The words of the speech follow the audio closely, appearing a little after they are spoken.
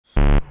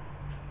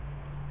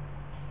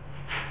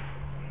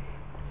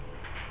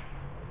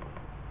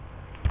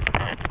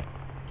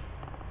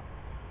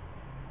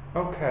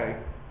Okay.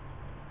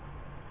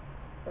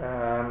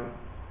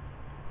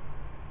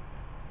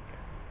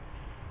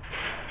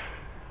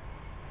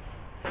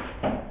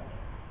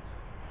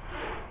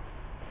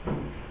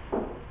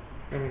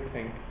 Let me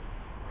think.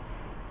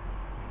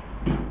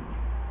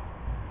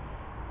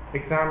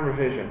 Exam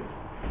revision.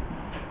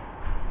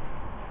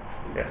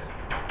 Yes.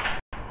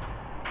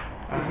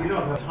 You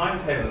don't have a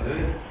timetable, do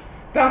you?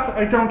 That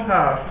I don't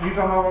have. You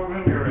don't know what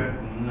room you're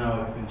in?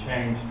 No, it's been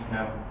changed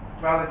now.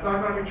 Well, it's not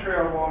going to be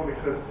 301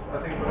 because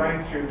I think the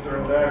rain students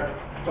are in there.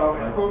 So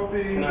it could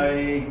be...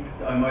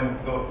 I might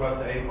have to go across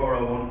to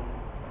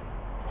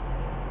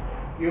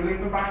A401. You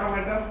leave them back on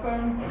my desk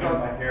then?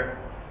 I'm back here.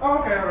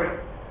 Oh, okay, alright.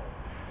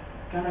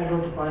 Can I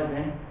go to 5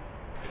 in?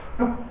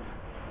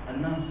 And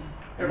no.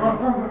 You're going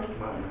to come.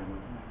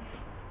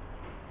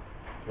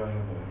 Going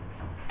away.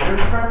 There's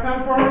a spare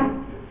pen for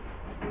him?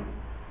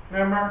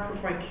 Now Mark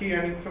took my key,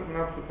 I need something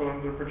else to put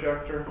under the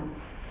projector.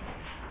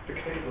 The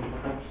cable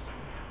perhaps.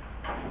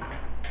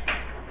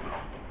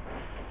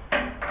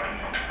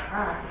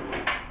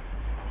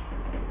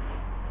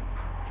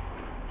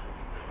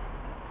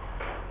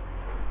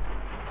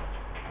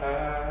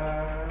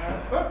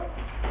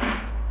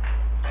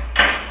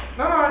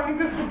 No, I think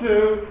this will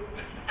do.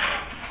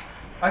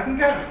 I can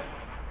get it.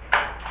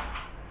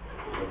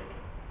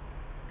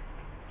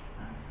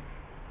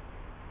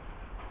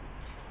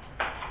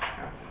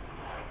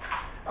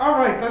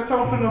 Alright, let's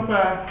open up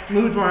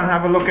Moodle and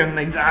have a look at an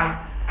exam.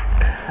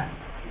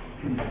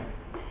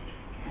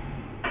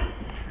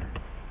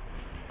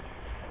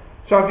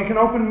 So if you can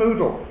open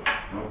Moodle.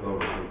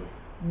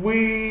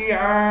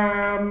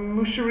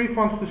 Musharif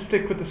wants to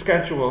stick with the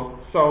schedule,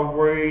 so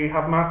we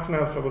have maths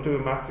now, so we'll do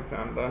a maths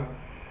exam then.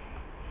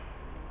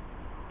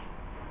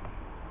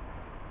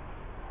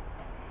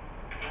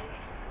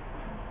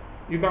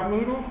 You got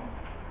Moodle?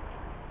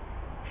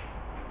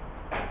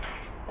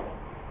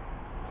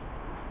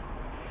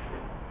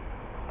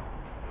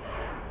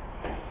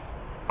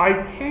 I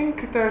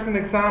think there's an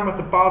exam at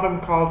the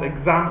bottom called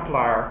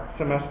Exemplar,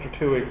 Semester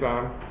 2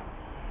 exam.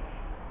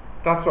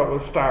 That's what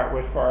we'll start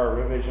with for our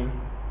revision.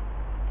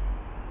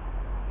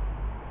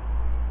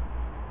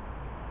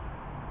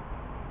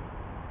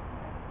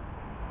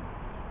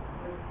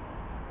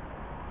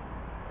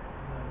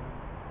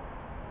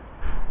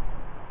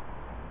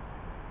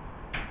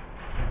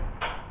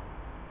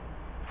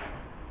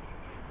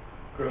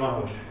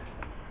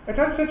 I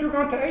thought you said you were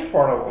going to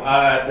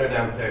A401. They're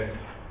downstairs.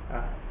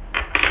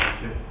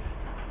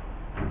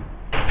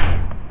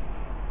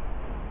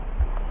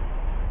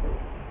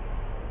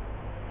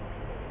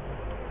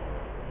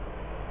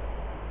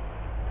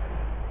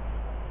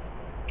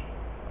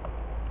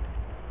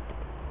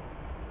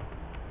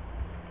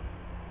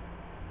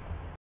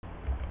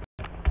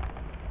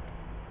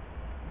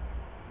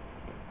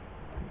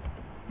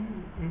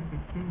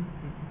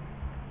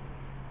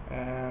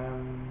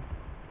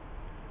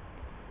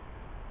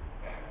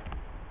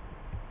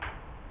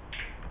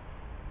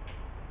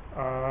 I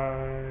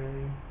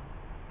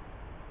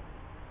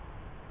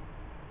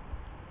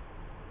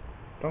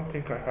don't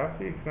think I have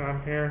the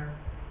exam here.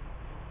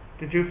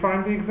 Did you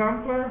find the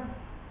exemplar?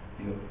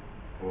 Yeah,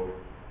 four.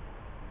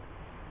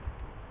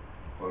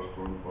 First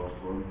one,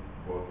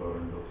 both are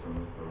end of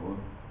semester 1.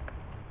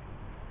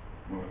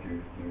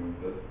 Marking scheme and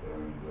test,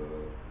 and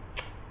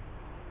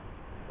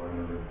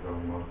final exam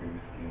marking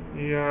scheme.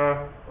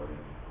 Yeah.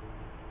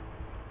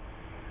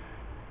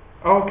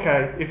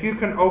 Okay, if you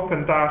can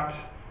open that.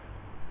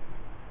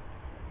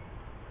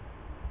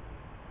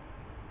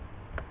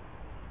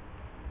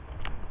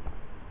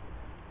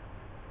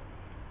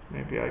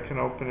 Maybe I can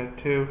open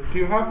it too. Do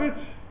you have it?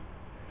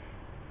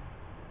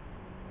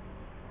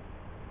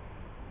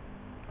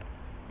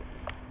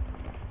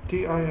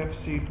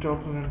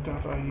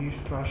 difcdublin.ie/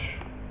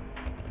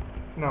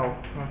 No,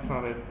 that's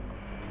not it.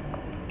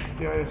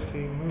 DIFC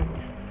Moodle.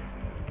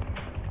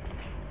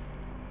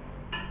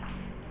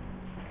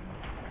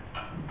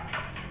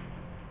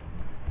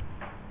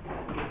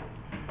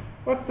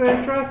 What's the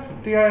address?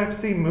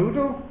 DIFC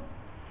Moodle?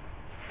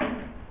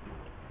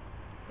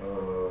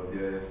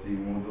 DIFC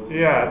Moodle?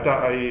 Yeah,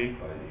 .ie.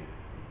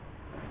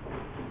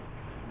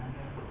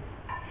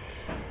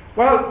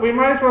 Well, we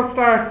might as well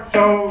start.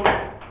 So,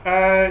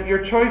 your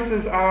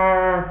choices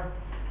are,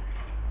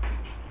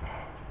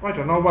 I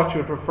don't know what you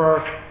would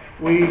prefer.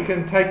 We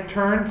can take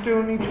turns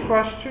doing each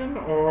question,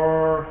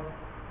 or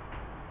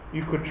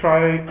you could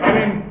try,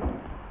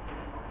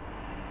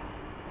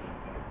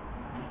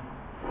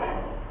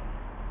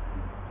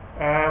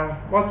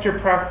 what's your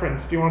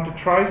preference? Do you want to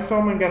try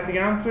some and get the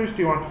answers?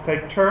 Do you want to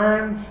take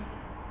turns?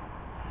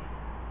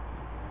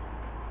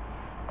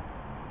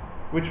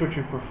 Which would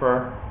you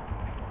prefer?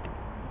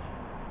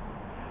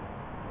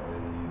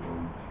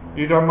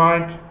 You don't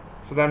mind?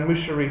 So then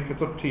Musharif,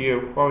 it's up to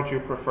you. What would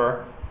you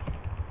prefer?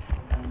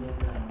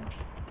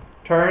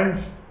 Turns?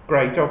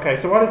 Great,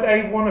 okay. So what is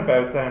A1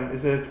 about then?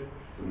 Is it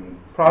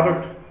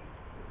product?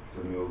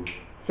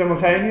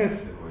 Simultaneous?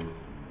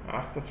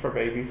 That's for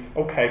babies.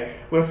 Okay,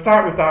 we'll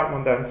start with that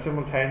one then,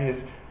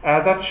 simultaneous.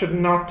 That should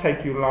not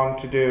take you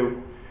long to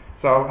do.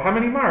 So, how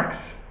many marks?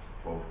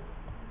 4.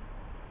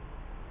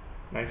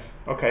 Nice.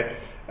 Okay.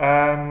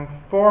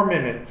 4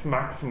 minutes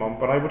maximum,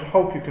 but I would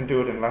hope you can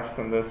do it in less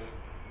than this.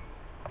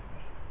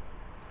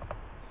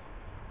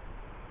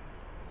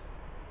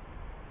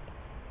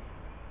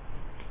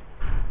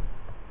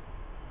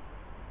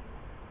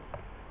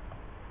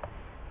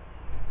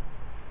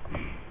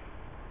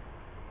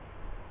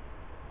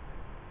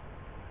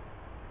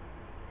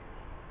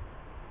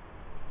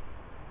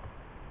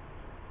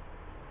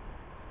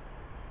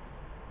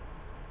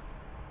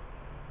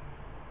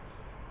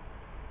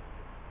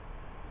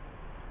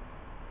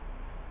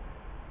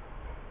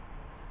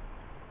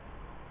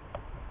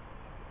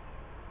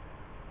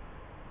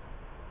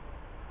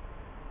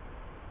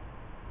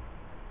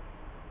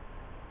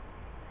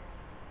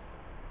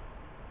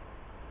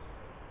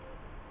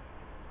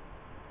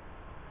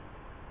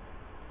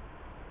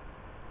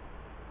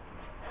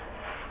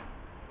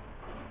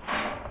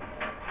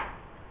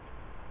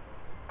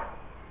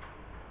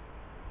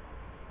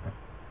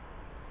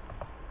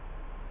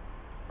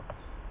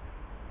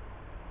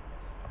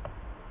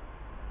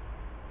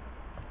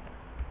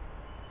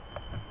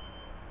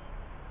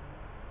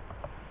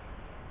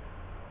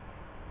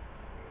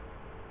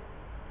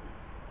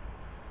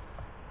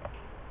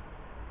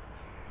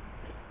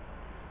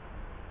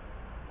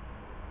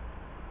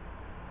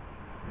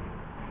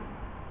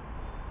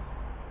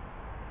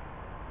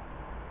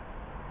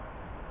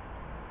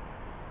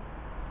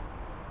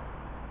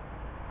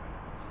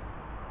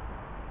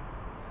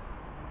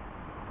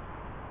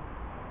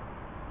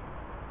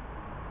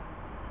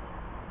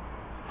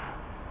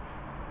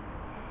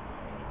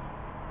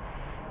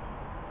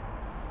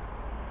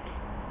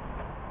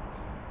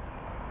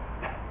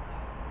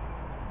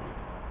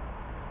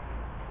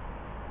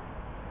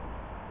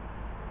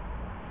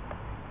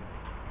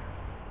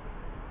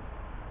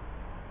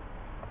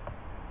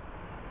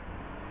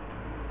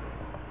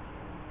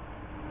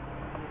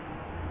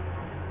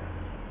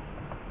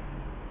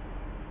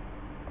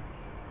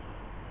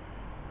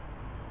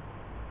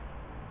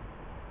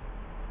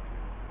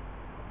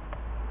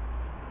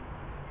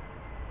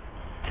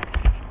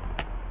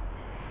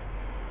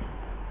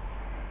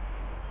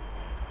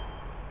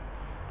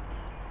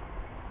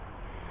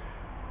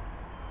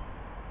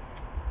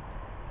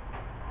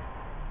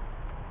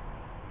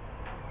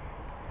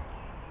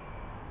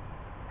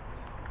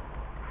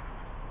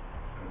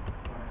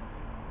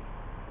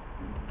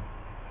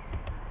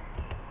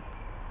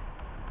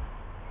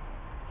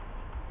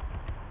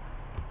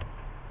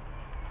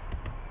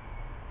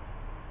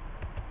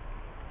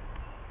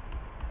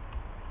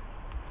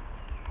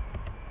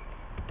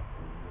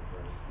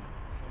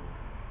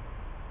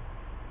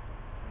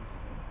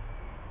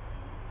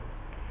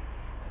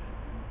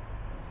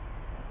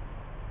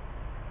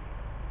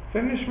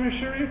 Finish, Miss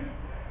Sharif?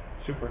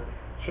 Super.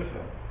 Shut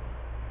up.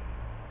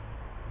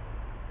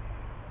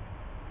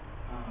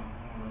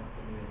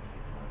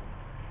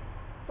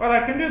 Well,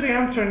 I can do the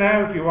answer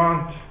now if you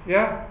want.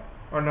 Yeah?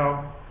 Or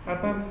no?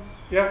 Adnan?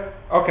 Yeah?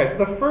 Okay,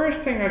 so the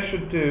first thing I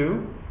should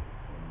do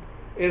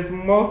is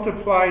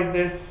multiply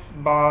this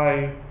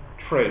by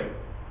 3.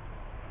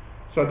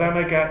 So then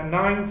I get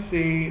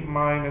 9c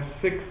minus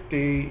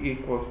 6d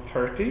equals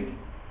 30.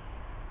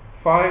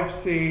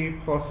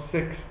 5c plus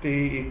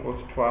 6d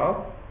equals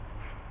 12.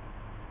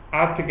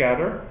 Add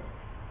together,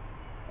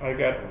 I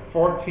get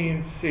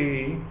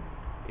 14c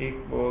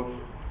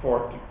equals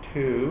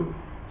 42.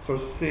 So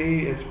c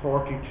is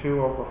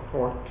 42 over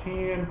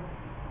 14,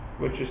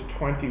 which is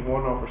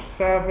 21 over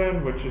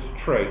 7, which is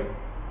 3.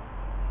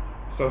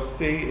 So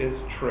c is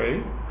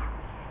 3.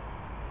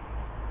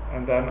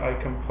 And then I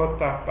can put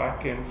that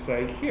back in,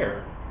 say,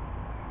 here.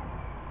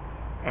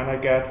 And I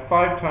get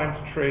 5 times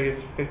 3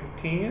 is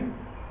 15,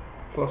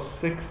 plus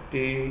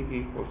 6d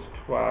equals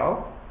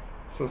 12.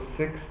 So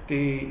 6d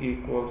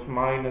equals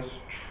minus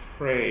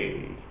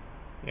 3.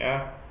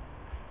 Yeah?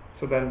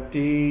 So then d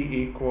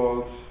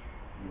equals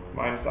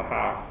minus a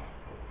half.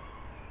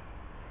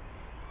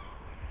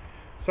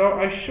 So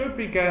I should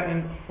be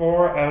getting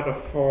 4 out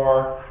of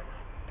 4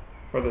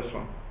 for this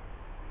one.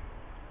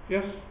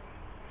 Yes?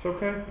 It's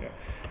okay? Yeah.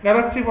 Now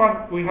let's see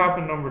what we have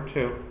in number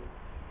 2.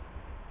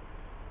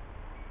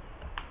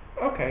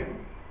 Okay,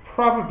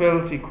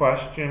 probability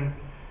question.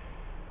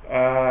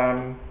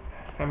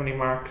 How many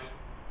marks?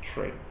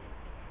 3.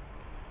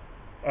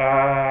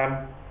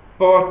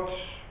 But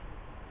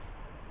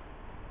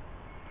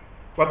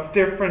what's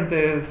different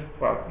is,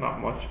 well, not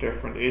much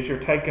different, is you're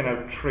taking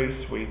out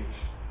 3 suites.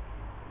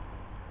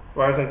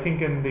 Whereas I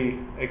think in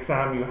the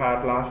exam you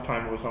had last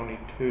time it was only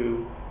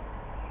 2.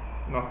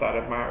 Not that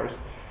it matters.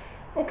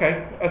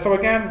 Okay, so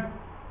again,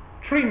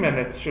 3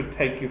 minutes should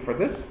take you for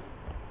this.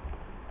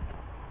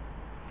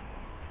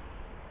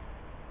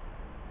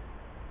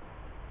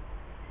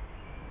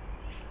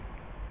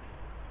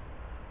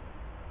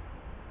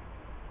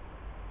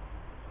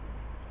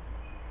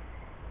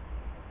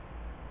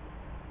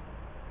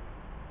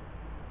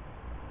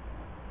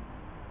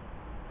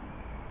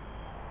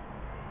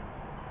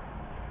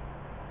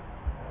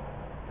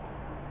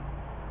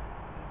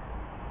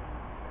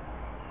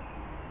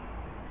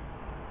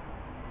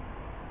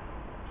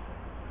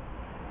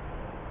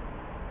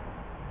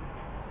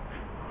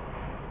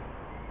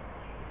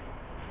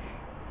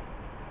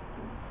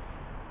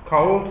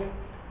 Cold?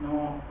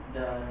 No, the,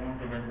 you want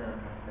to get the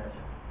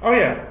pressure. Oh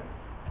yeah.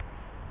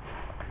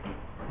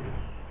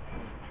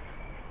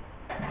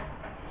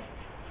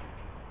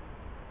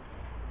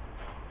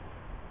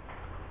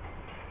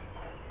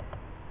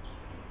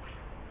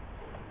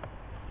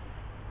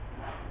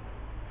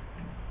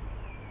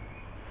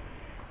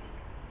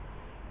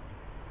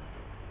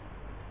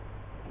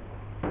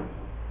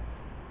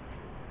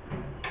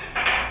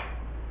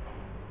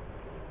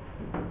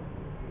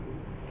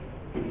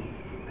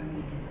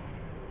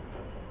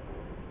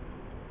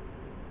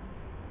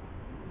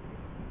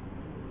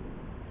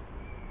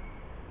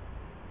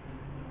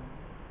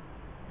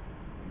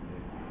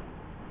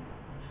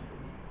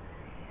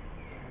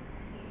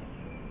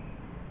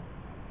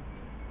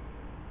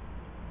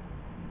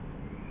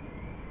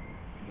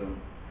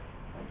 Done.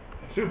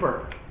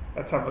 Super.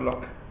 Let's have a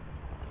look.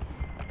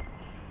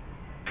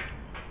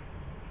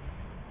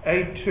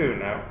 A2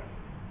 now.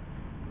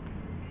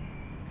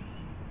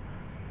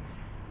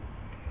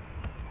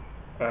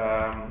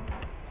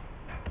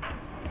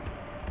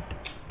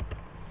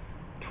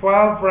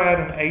 12 red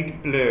and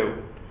 8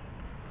 blue.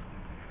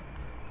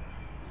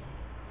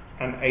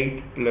 And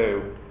 8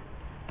 blue.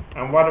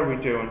 And what are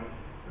we doing?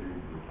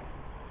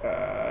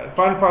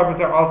 Final five is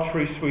that all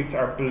three suites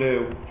are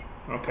blue.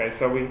 Okay,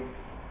 so we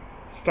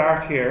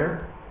start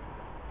here,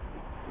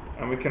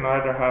 and we can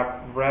either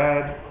have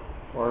red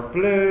or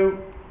blue,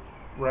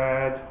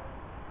 red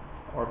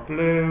or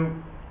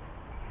blue,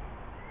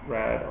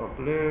 red or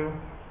blue,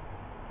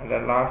 and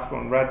then last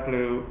one, red,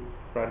 blue,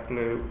 red,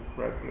 blue,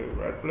 red, blue,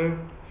 red, blue.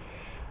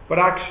 But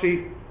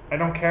actually, I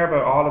don't care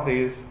about all of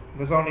these.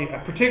 There's only a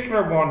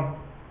particular one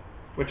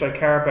which I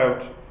care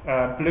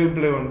about, blue,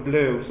 blue, and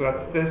blue. So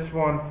that's this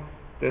one,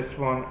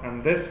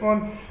 and this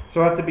one.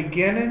 So at the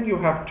beginning you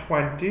have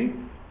 20,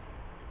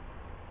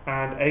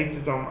 and 8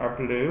 of them are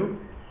blue.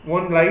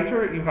 One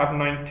later you have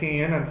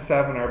 19, and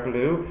 7 are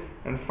blue.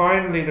 And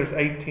finally there's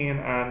 18,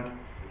 and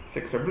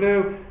 6 are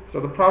blue.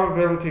 So the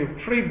probability of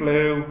 3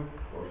 blue,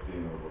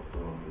 14 over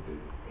 200 is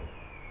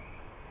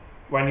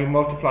when you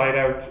multiply it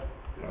out,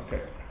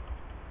 okay.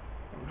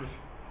 I'll just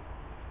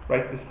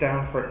write this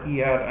down for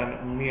Iyad and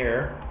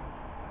Amir.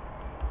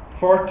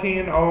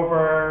 14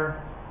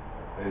 over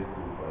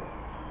 825.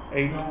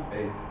 8,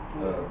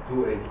 No.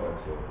 285,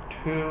 sorry.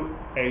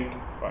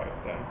 285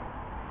 then.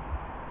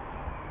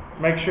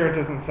 Make sure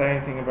it doesn't say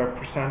anything about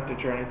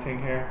percentage or anything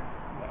here.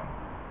 No.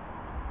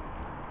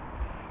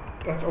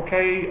 That's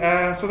okay.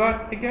 So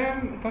that,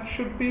 again, that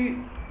should be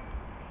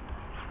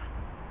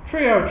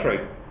 3 out of 3.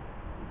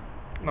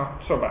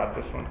 Not so bad,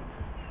 this one.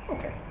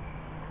 Okay.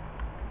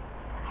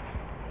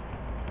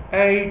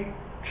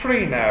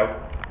 A3 now.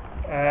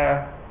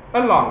 A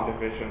long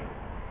division.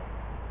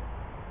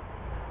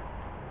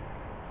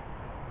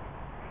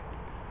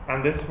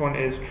 And this one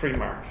is 3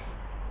 marks.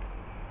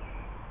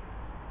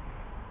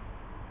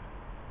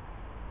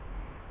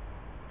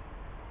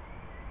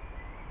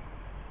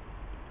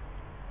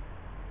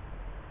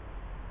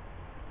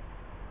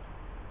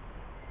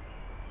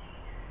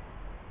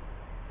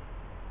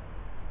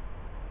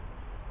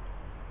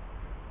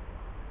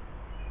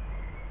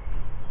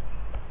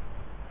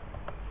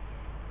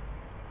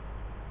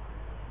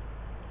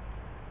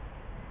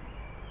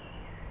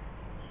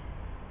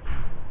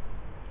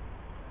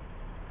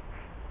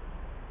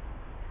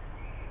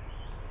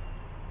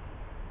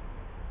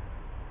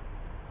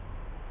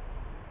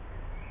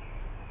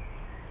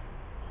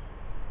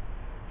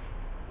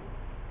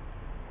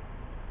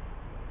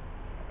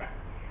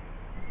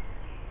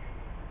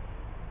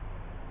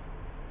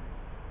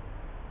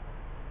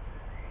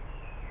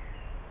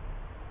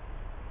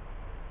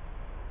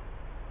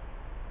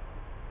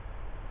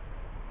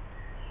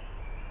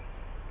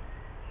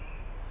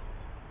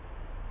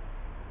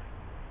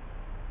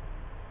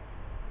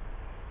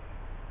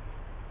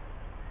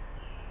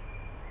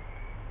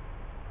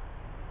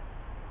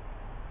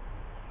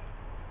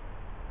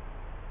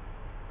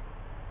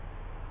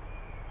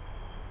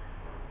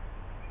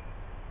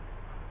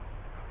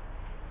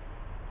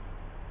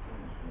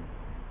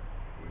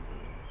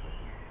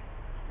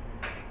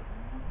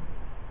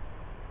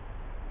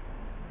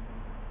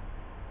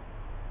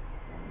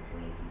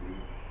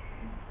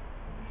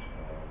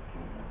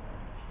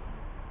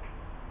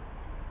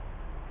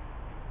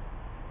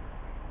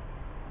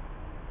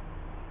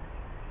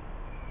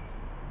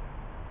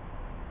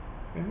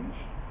 Finish?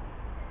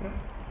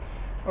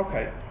 Yeah.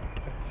 Okay,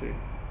 let's see.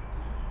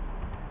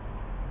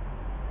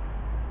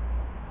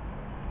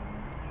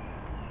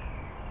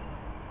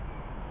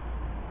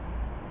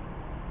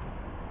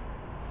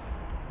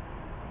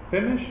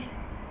 Finished?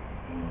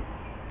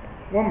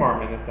 1 more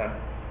minute then.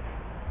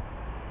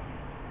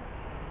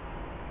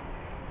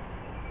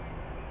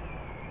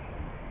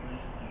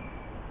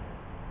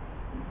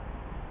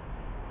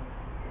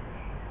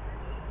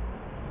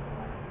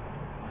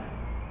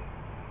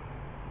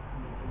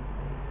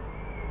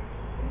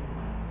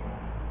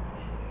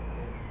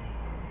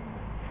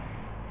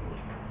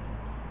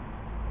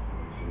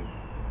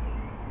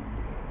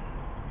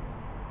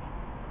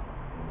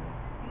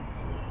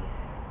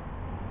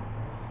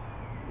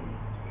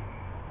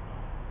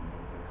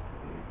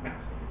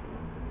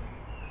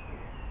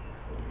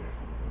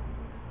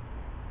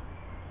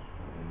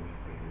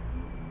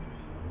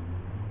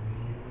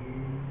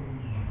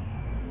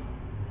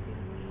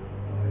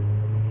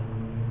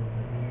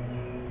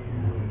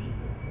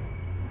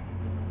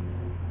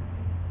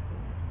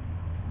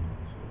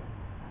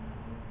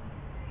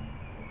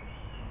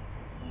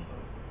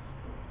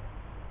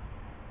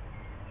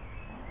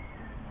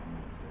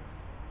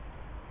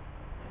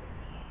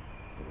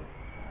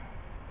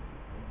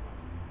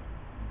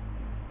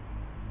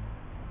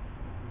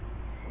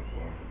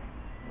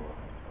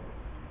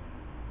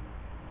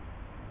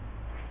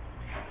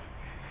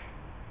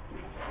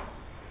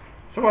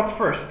 So what's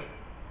first?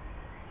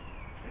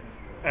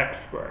 X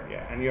squared,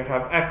 yeah. And you'd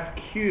have x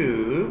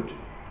cubed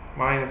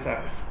minus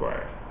x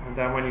squared. And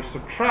then when you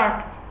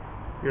subtract,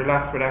 you're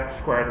left with x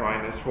squared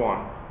minus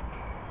 1.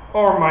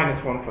 Or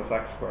minus 1 plus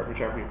x squared,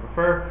 whichever you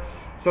prefer.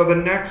 So the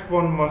next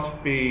one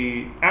must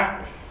be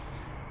x,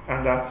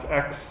 and that's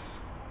x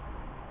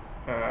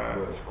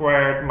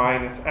squared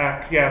minus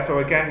x. Yeah, so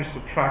again you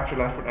subtract,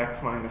 you're left with x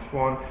minus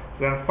 1.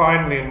 So then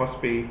finally it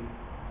must be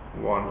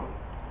 1.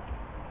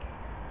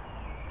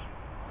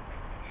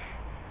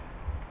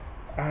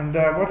 And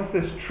what is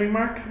this, tree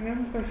mark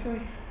again, did I say?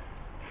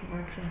 Tree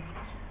mark,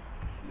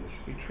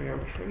 should be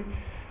 303.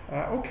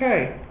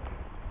 Okay.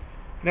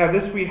 Now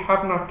this we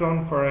have not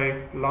done for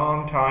a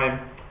long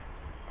time,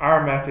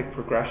 arithmetic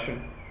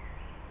progression.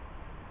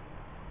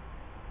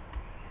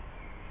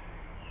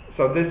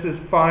 So this is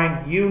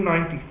find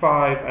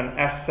U95 and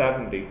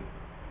S70.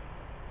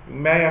 You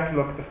may have to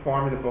look at the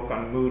formula book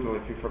on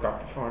Moodle if you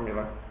forgot the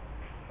formula.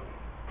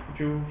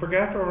 Did you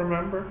forget or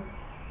remember?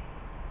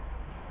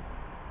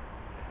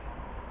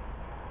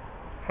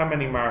 How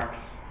many marks?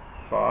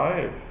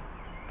 5.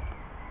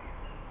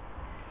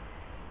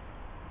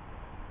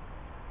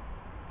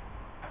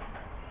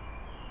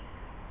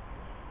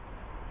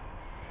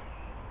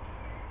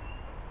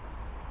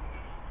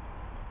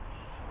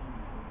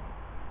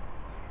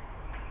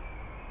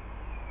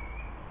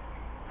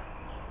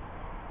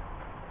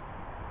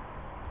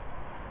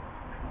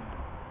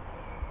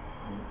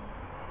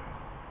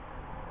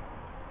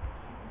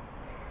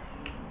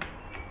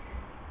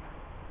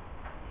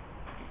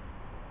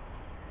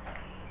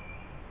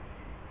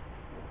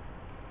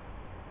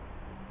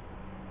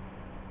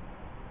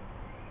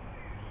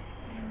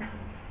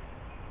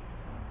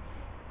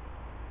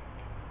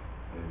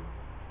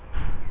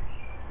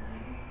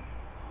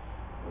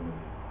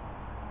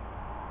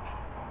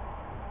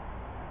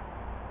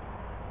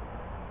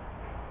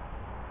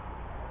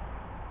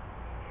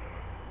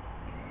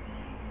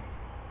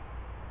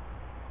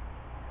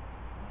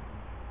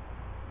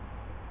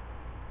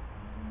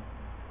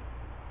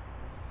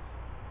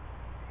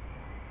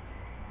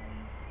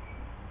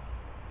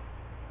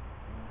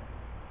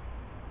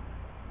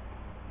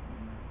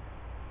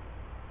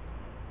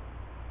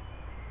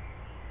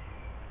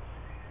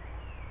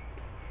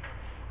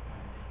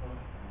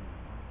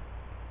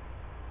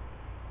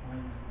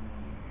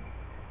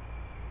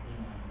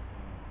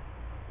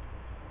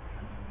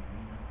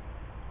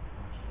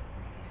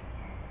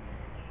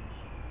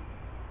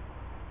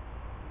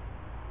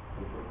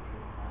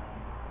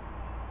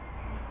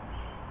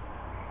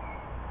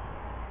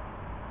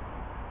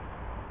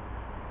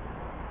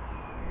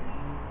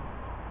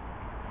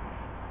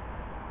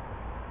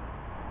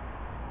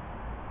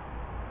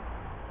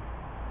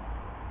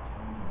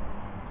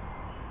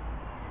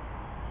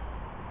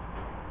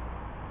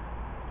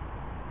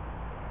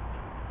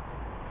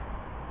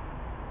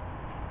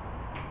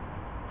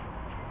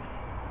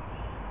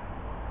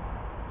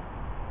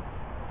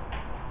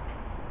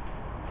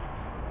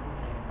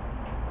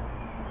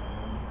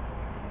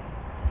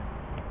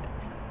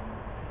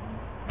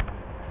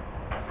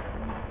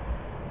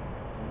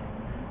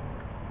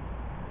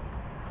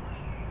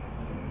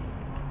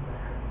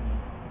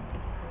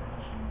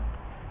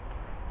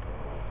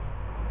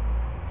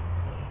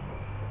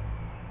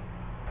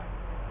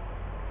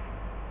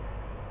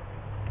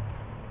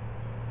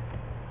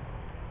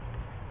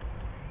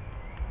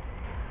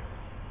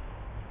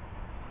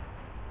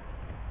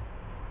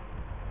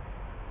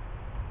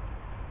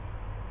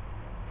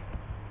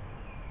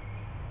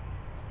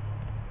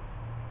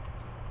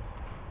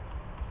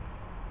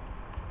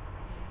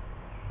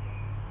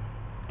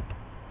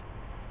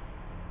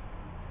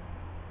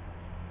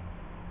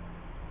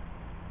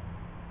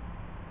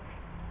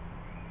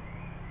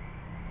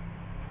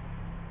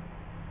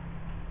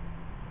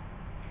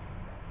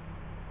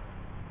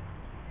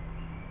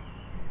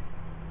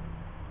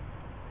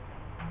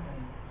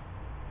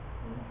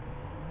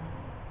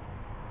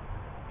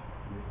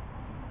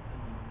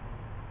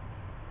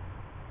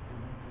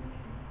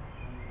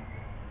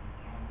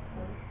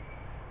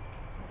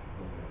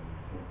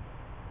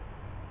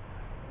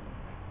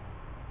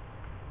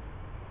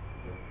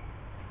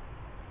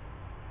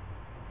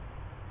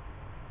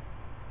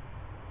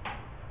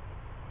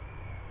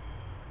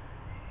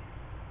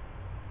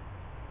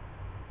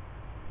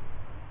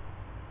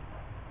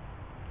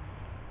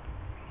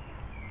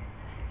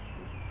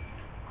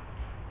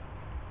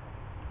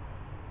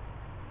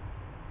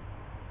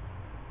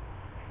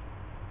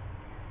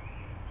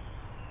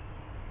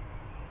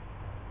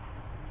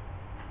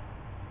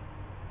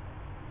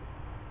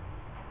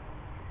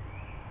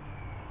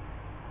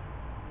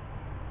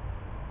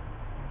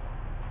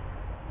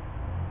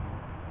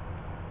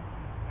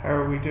 How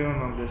are we doing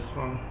on this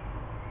one?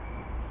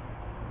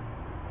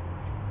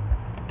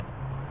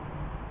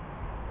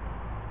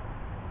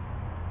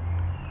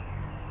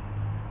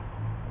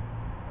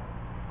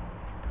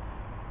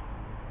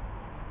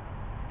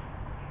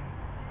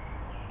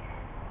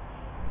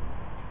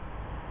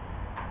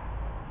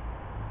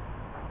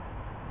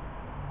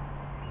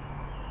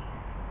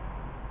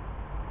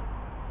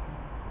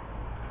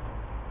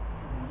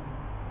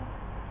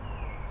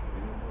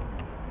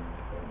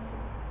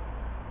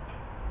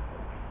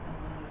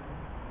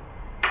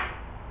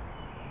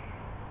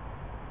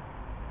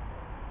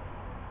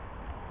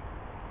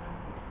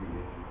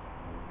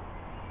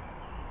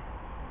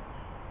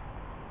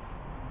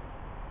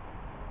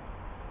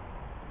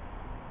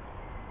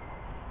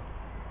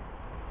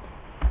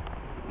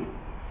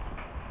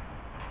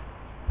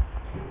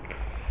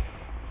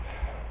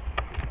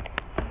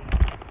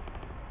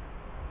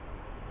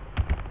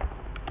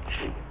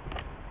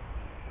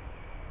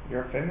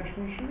 You're finished,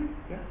 Michelle?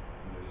 Yeah? Yes.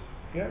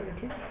 Yeah, you're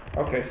too.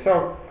 Okay,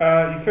 so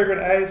you figured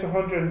A is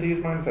 100 and D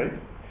is minus 8.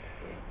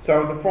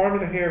 So the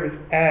formula here is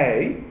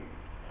A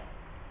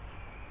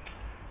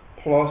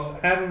plus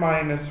n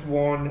minus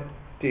 1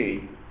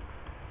 D.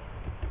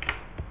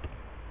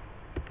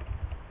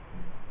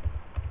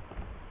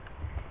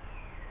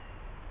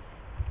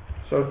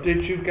 So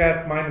did you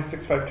get minus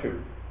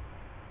 652?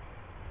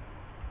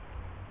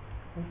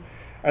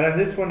 And then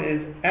this one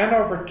is n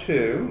over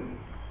 2,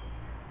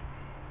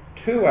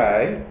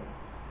 2A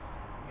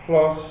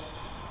plus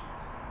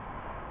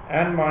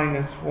n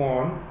minus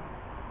 1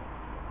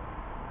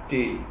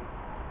 D.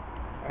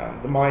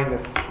 And the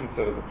minus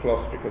instead of the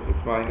plus because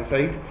it's minus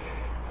 8.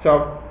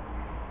 So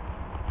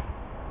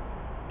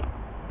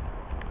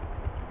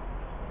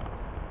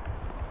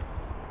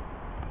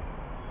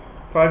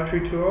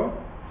 (5320)?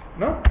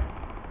 No?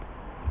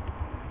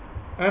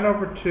 N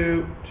over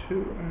 2,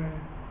 2A.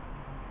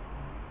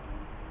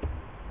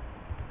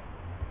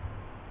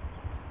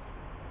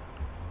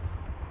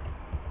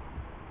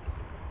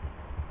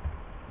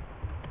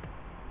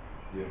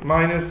 Yeah.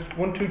 Minus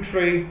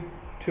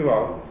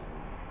 12320.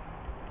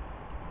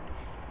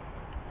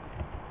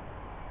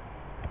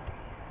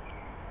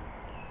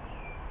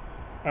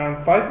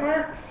 And 5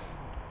 marks?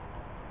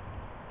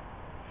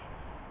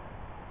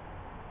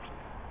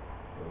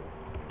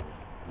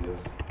 Yes.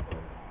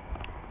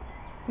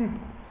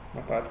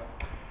 Not bad.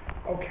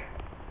 Okay.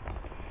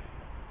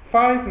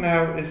 5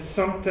 now is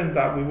something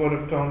that we would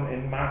have done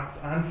in maths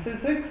and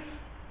physics.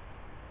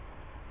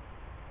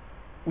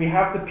 We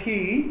have the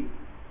P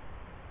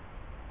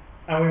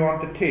and we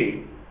want the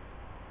T.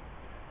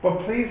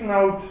 But please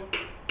note,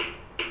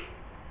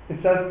 it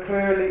says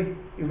clearly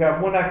you get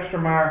 1 extra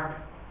mark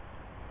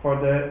for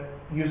the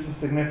use of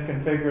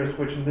significant figures,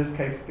 which in this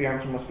case the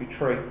answer must be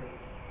 3.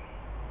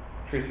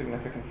 3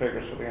 significant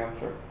figures for the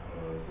answer.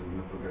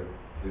 Significant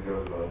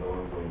figures are the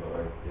ones on the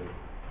right, yeah.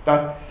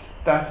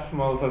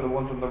 Decimals are the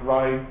ones on the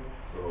right.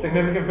 So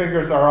Significant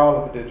figures are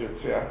all of the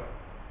digits, yeah.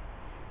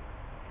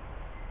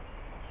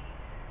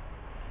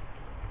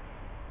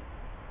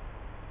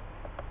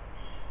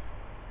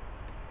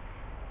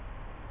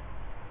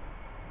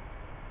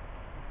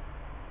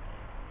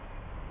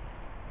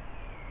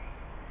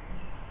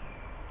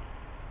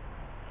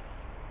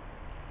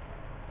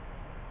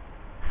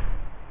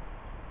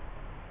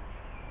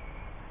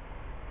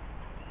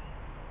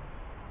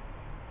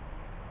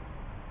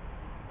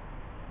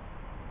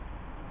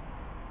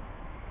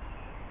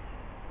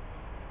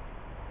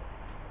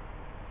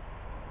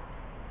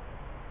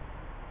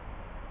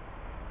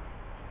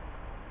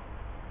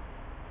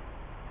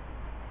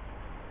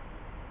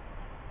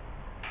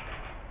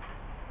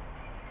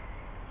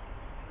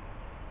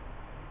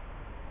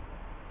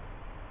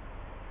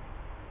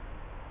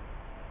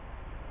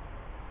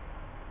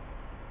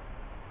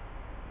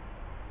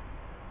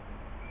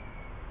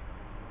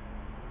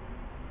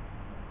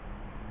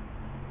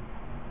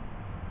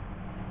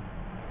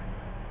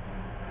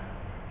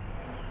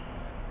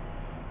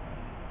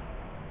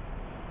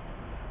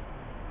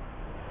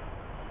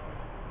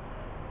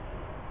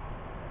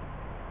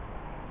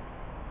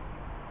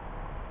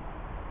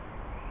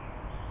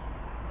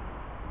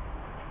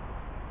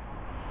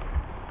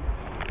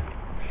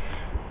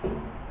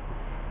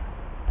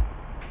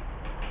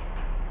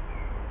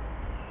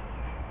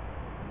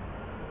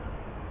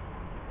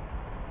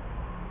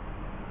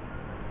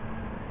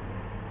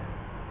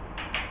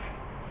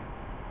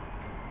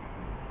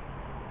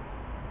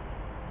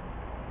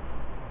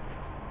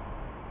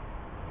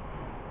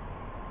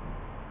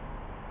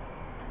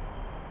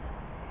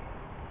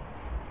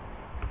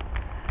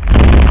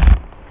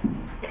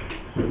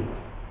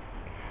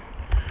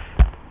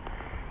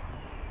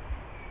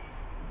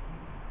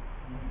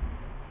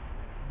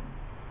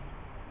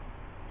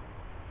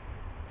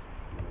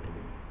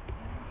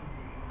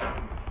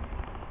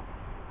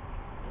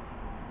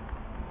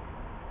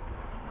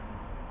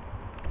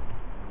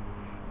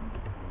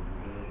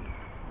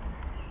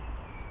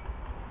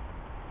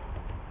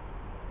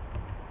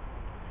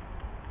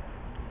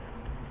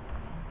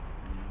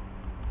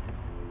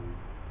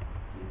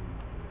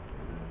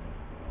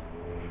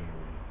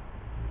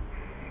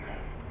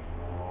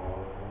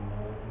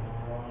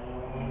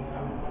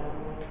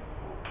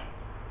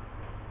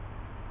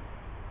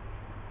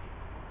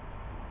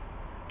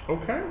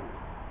 Okay.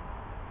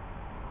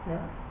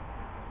 Yeah.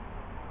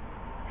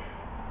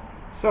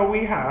 So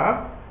we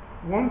have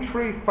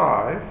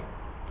 135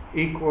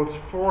 equals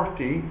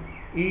 40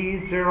 E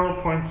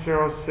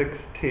 0.06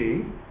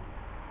 T.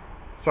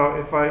 So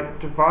if I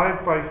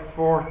divide by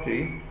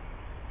 40,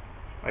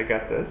 I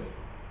get this.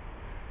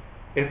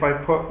 If I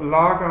put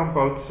log on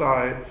both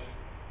sides,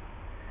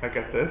 I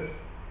get this.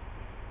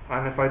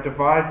 And if I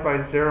divide by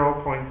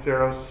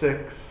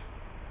 0.06,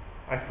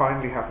 I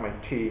finally have my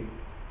t.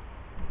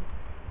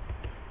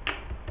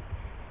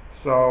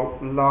 So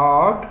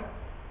log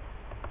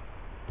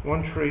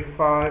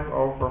 135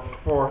 over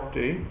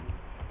 40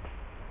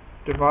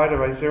 divided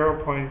by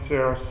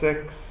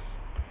 0.06,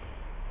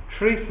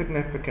 3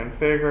 significant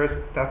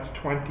figures, that's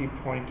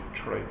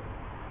 20.3.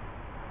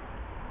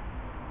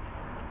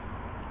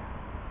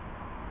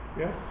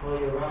 Yes? So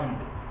you're wrong.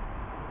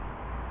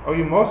 Oh,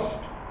 you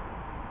must?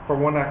 For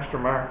 1 extra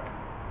mark.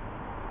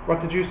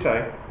 What did you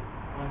say?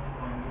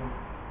 20.2.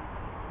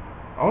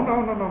 Oh,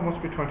 no,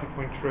 must be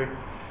 20.3.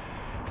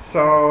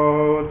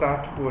 So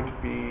that would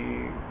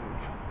be...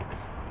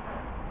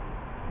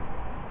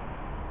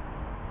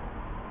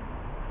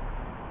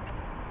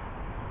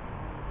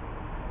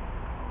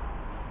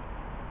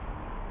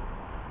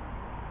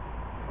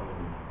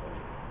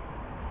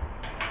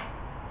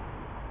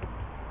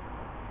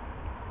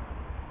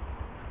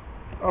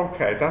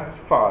 Okay, that's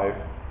 5.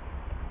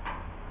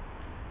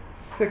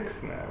 6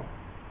 now.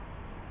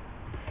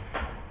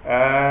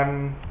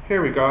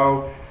 Here we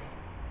go.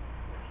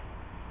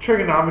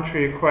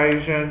 Trigonometry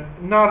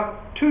equation,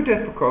 not too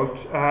difficult.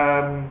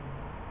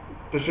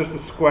 There's just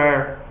a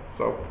square,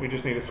 so we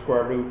just need a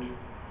square root,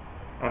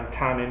 and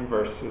tan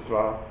inverse as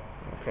well.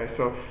 Okay,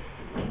 so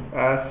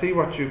see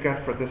what you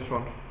get for this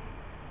one.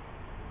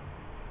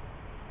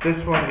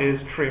 This one is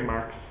 3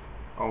 marks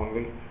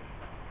only.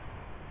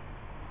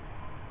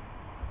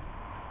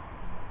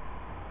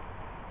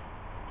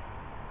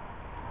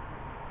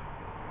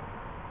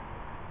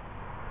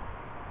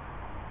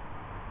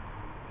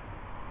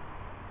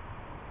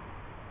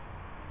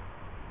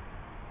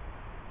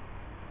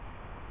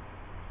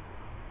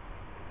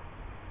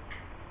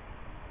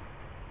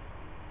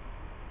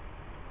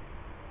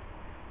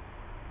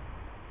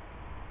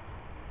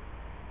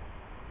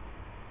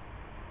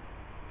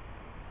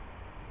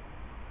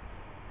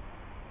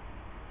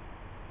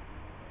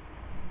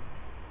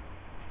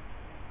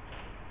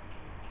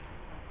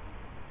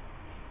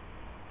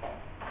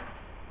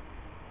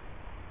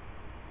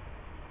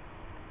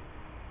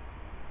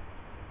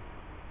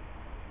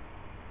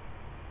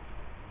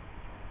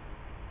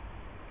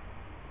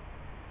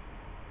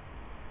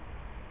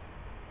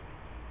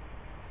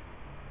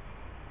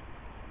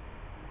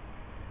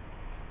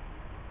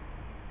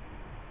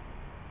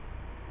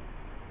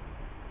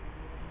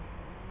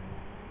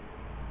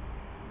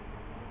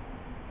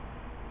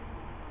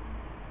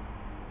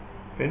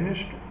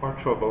 Finished or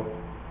trouble?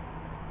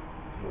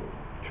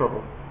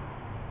 Trouble.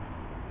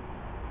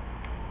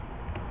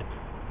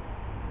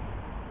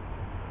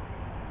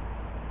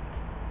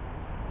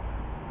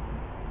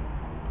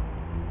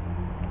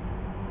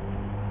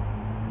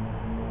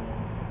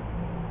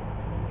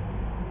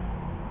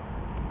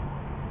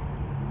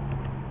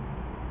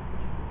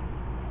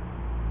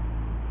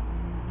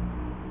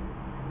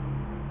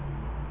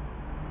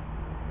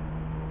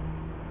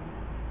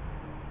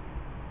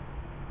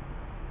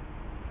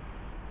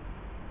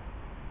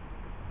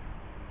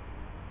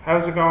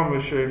 How's it going,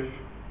 Mushrif?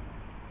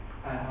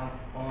 I have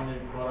only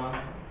 4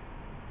 answers.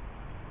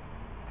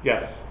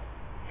 Yes.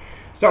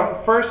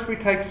 So first we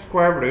take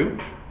square root,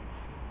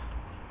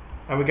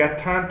 and we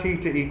get tan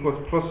theta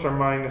equals plus or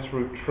minus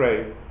root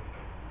 3.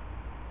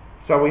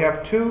 So we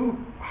have 2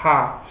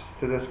 halves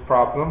to this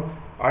problem.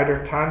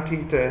 Either tan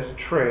theta is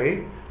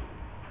 3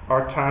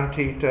 or tan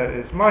theta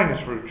is minus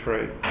root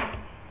 3.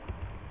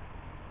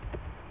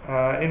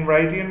 In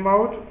radian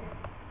mode,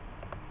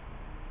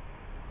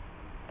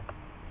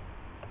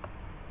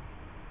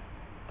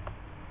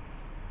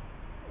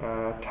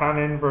 tan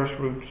inverse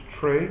root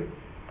 3,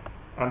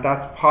 and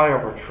that's pi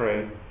over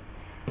 3.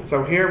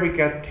 So here we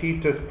get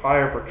theta is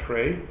pi over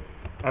 3,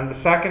 and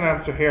the second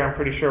answer here I'm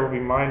pretty sure will be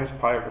minus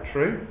pi over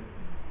 3.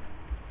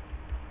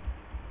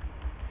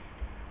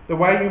 The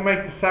way you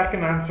make the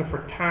second answer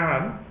for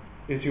tan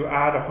is you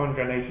add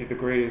 180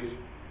 degrees.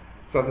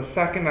 So the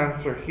second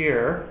answer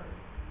here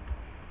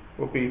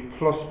will be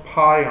plus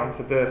pi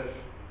onto this,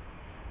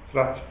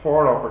 so that's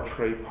 4 over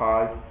 3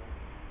 pi,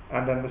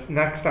 and then this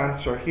next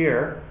answer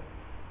here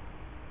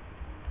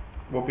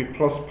will be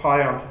plus pi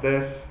onto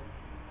this,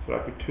 so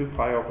that'd be 2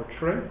 pi over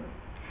 3.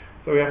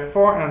 So we have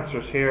 4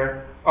 answers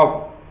here.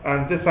 Oh,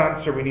 and this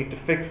answer we need to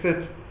fix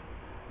it,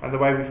 and the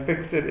way we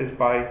fix it is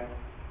by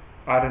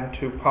adding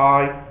 2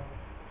 pi.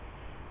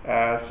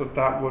 So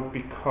that would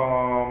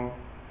become,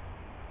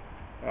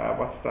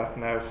 what's that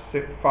now,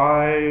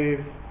 5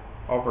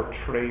 over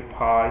 3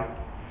 pi.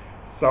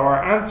 So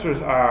our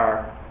answers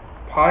are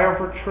pi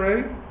over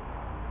 3,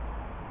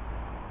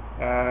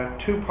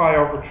 2 pi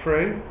over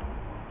 3,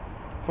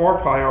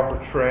 4 pi over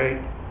 3,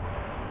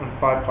 and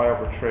 5 pi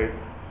over 3.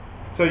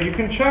 So you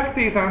can check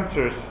these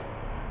answers.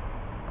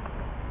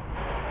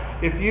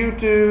 If you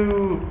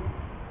do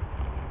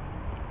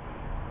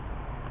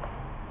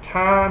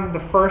tan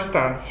the first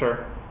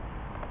answer,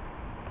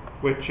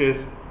 which is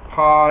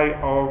pi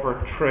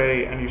over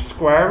 3, and you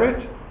square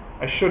it,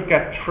 I should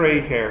get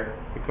 3 here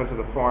because of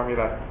the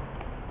formula.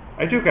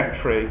 I do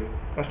get 3.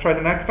 Let's try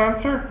the next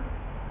answer.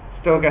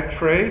 Still get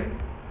 3.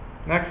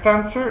 Next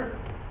answer.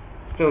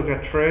 Still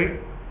get 3.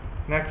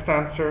 Next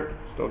answer.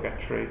 Still get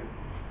 3.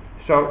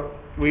 So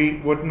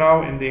we would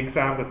know in the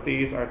exam that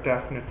these are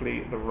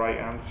definitely the right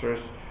answers.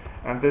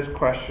 And this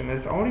question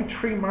is only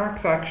 3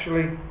 marks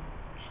actually.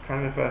 It's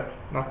kind of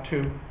not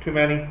too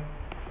many.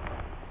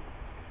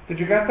 Did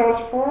you get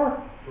those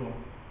 4? 2.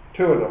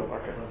 2 of them,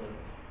 okay. Positive.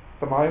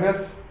 The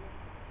minus?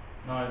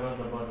 No, I got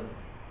the positive.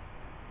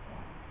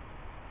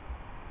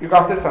 You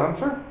got this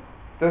answer?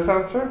 This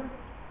answer?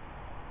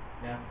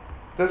 Yeah.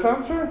 This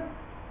answer?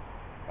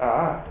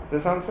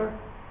 This answer?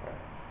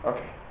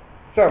 Okay.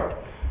 So,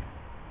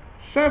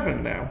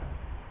 7 now.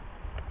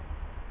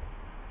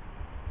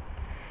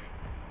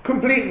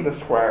 Completing the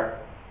square.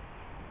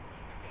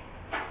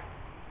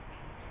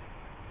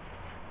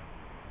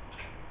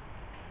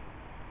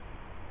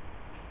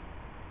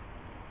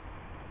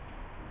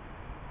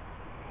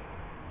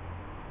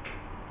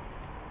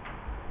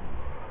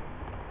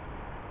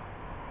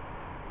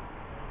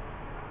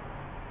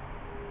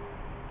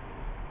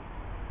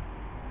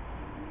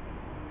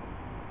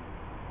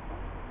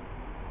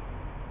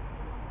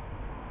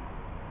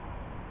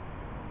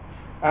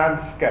 And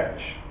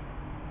sketch.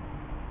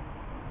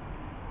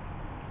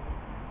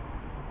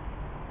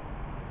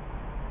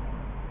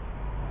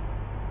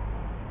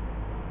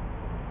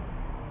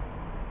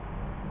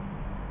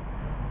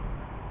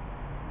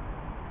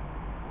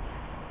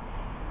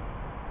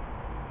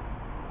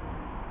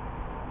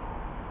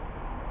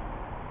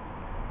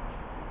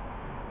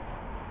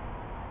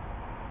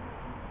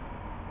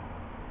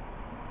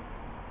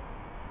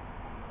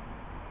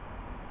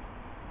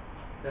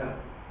 Yeah.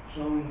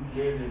 Showing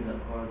clearly the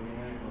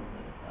coordinate of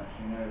the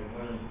stationary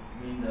will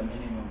mean the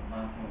minimum,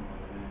 maximum of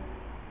the minimum.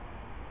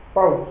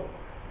 Both.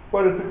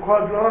 But it's a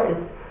quadratic.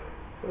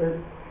 Right.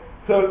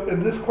 So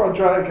in this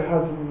quadratic it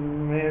has a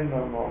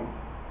minimum.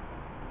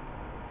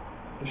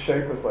 The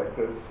shape is like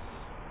this.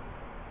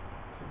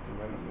 So it's a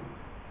minimum.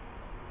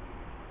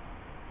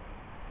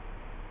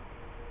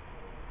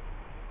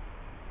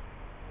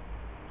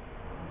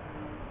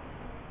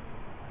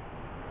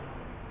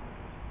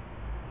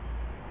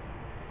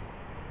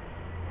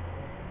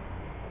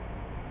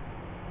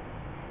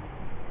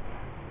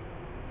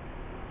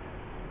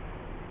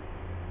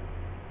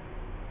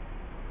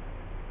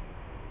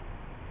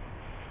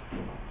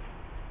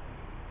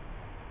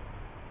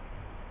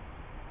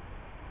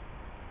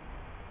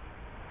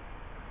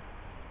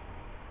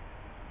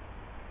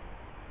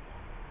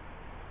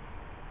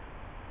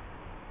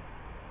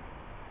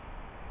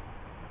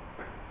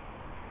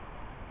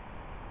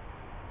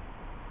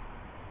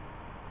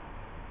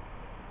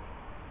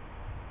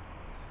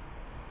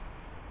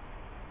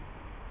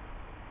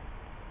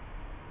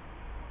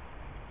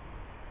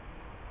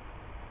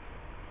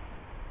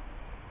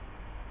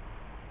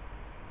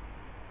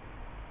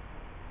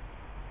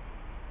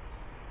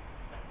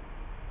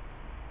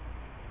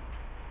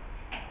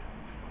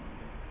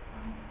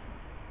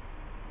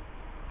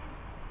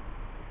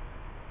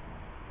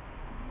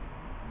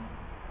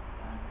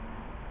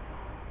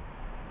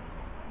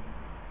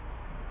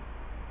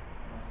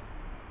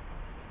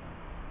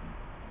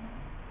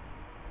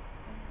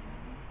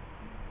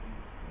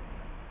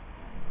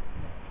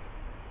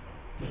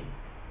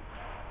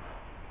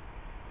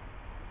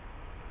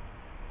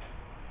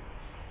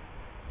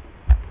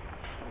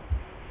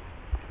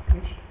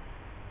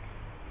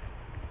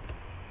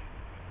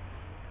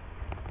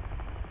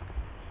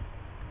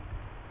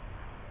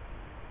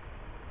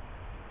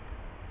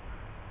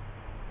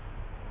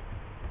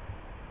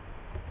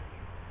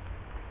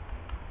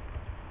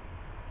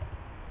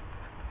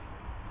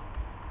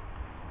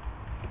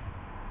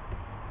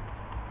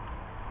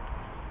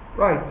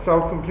 Right,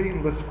 so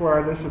completing the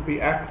square, this would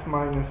be x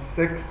minus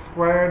 6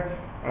 squared,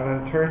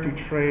 and then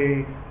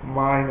 33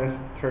 minus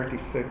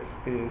 36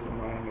 is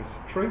minus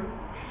 3.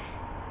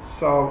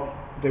 So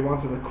they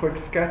wanted a quick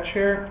sketch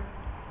here.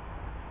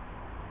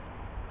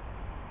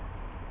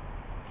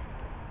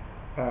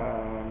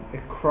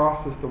 It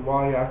crosses the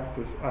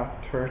y-axis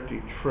at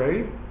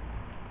 33,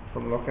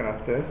 from looking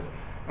at this,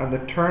 and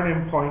the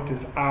turning point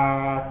is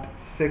at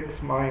 6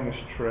 minus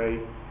 3.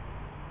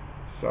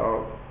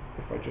 So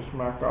if I just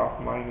mark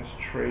off minus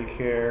 3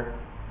 here,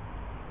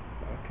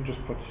 I can just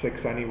put 6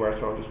 anywhere,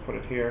 so I'll just put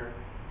it here.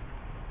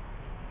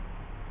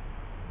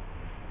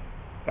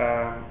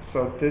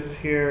 So this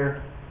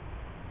here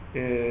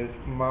is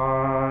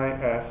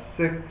my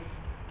 6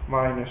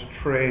 minus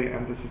 3,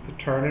 and this is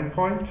the turning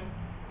point.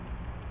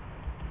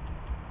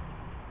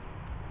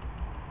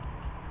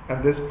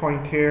 And this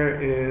point here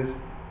is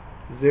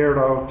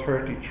 0,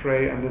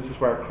 33, and this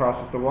is where it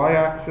crosses the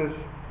y-axis.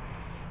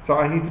 So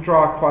I need to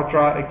draw a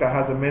quadratic that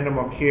has a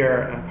minimum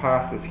here and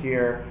passes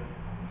here.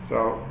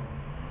 So,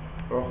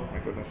 oh my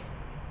goodness.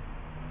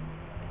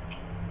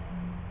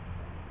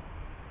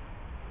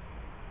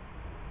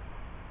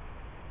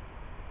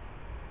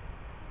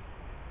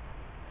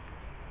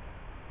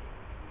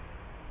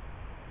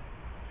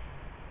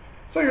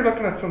 So you're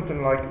looking at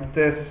something like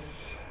this.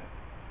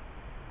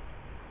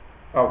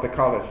 Oh, they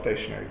call it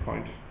stationary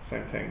point.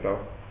 Same thing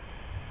though.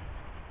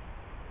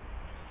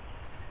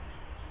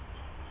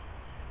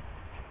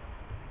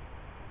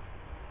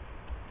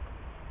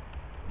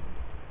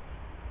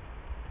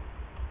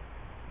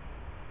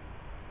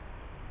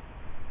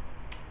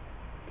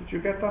 Did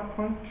you get that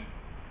point?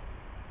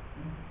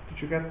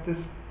 Did you get this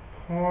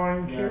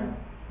point here?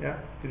 Yeah.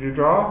 Did you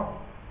draw?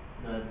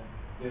 That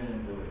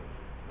didn't do it.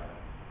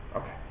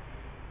 Okay.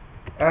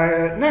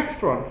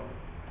 Next one.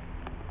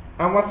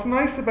 And what's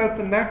nice about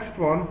the next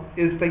one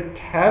is they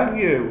tell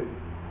you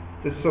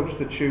the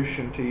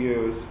substitution to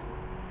use.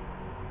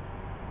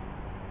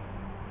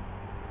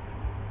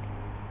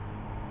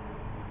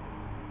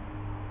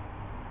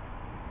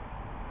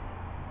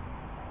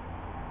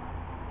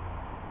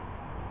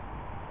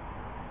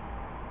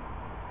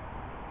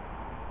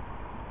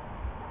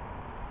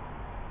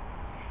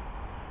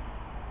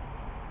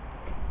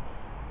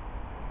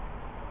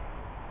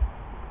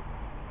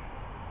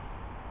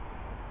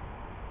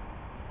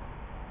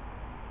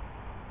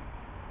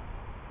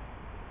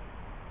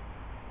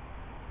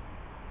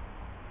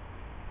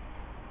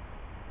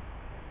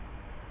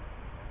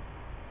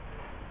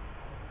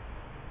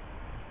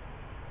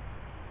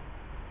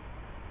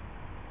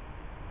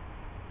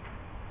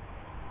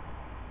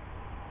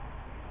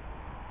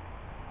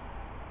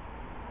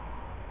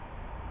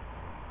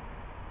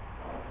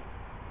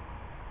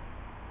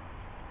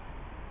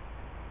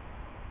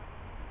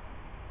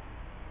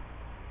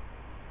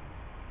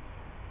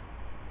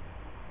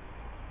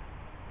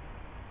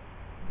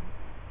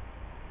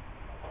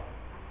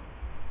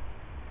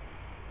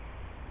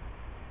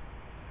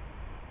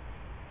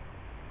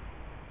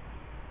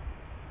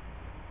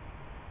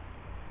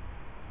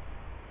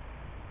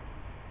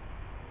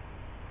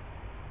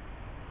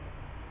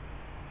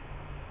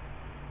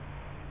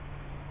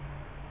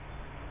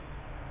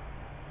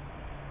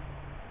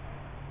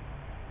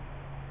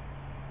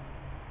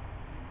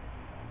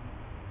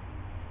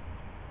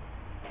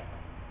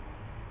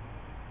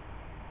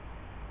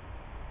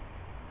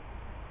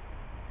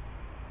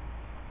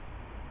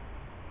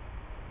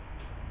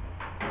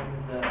 What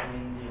is that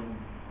range?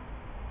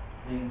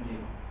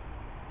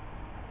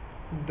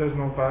 There's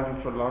no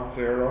value for log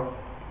 0.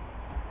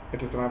 It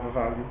doesn't have a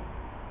value.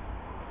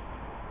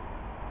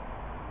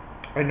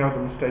 I know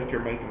the mistake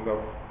you're making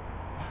though.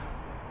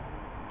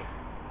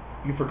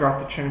 You forgot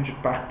to change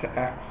it back to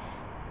x.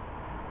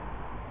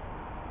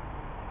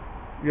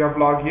 You have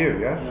log u,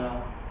 yes?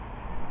 Yeah.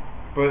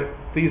 But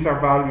these are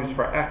values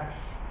for x.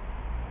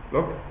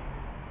 Look.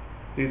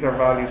 These are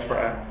values for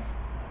x.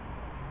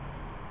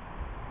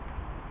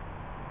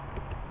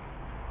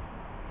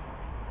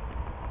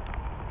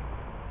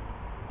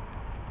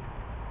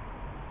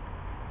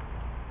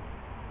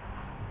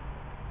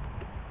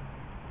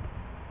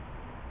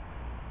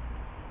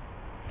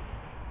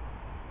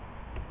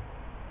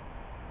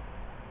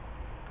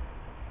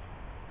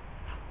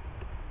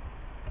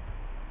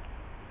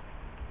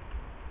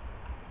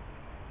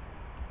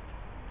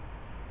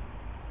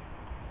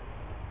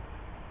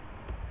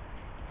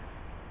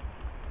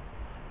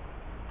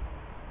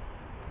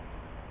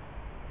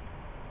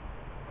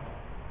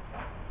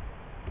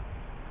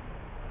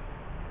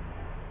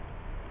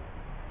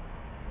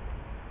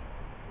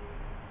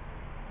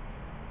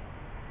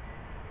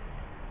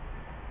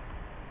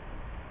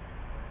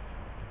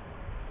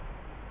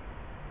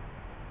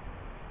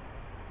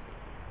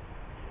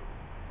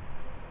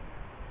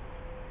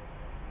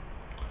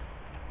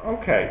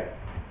 Okay,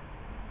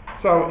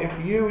 so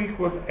if u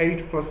equals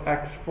 8 plus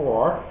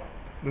x4,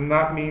 then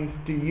that means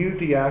du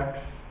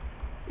dx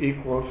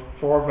equals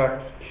 4 of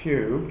x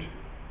cubed.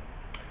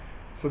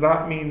 So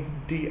that means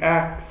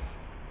dx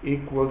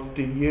equals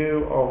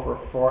du over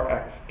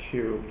 4x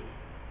cubed.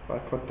 If I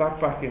put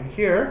that back in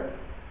here,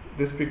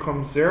 this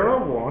becomes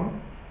 0,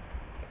 1,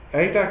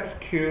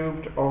 8x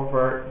cubed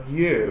over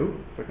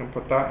u, so I can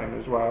put that in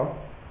as well,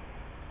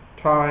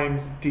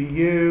 times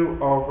du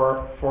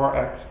over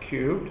 4x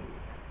cubed.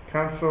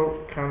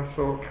 Cancel,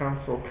 cancel,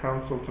 cancel,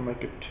 cancel to make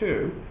it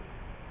 2.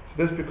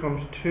 So this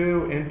becomes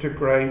 2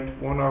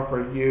 integrate 1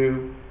 over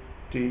u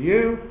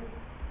du,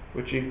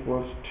 which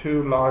equals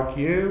 2 log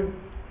u,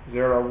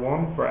 0,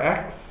 1 for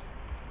x,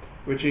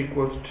 which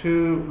equals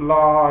 2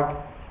 log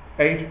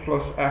 8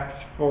 plus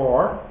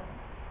x4,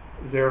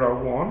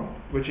 0, 1,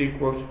 which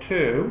equals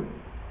 2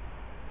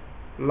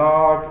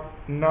 log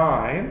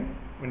 9,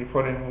 when you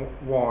put in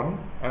 1,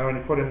 and when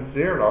you put in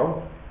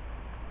 0,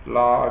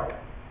 log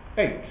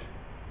 8.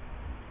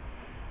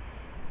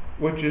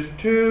 Which is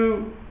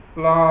 2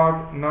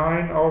 log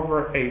 9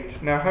 over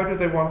 8. Now, how do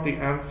they want the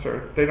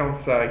answer? They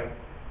don't say.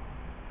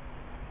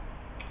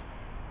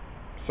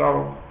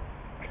 So,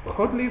 I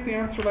could leave the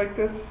answer like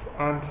this,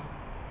 and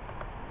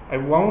I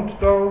won't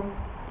though.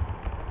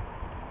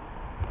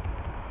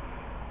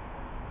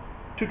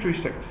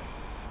 236.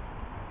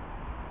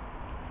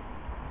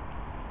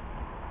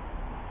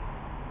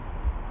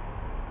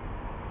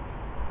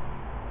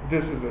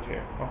 This is it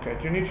here. Okay,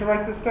 do you need to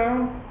write this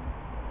down?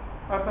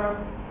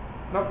 Adnan?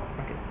 No?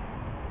 Okay.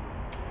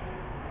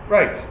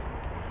 Right.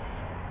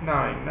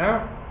 9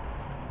 now.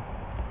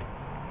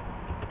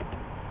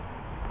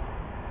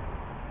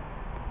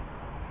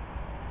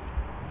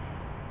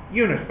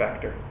 Unit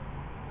vector.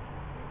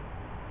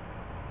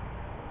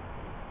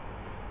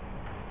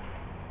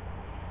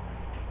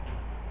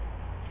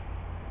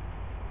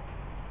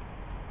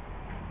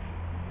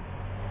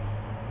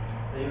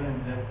 They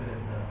even just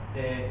the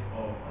A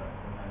over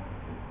the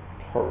magnitude.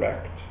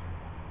 Correct.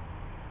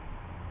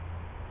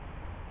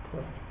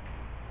 Correct.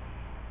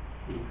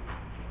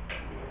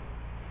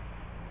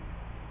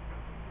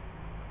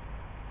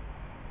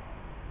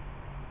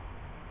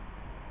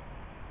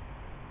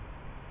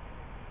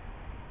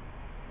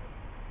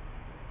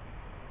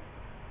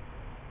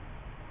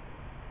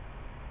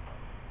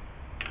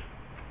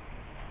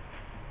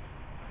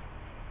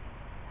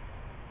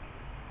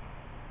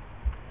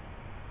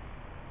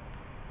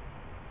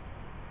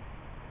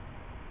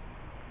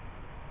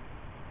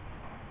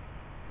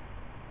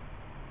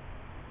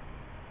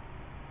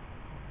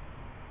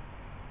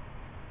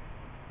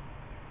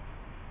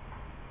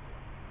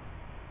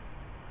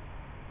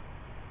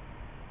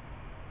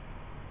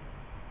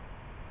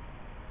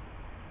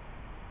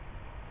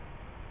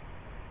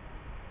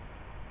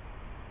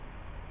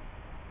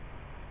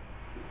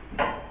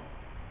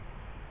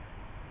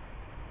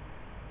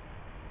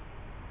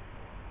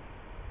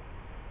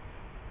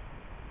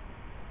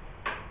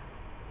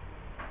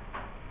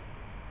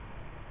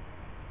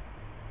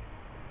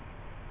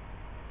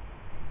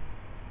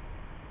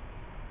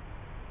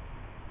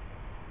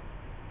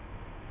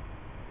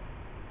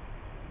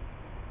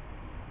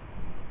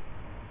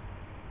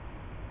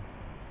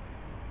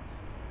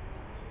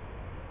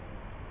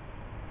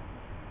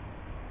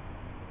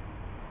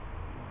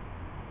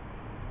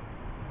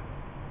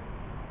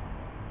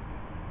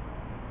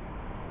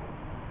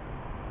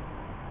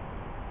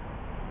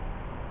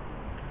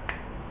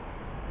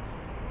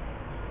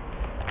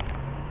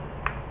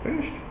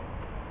 Finished?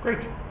 Great.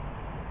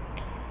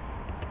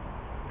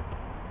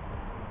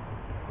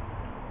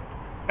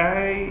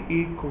 A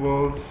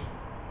equals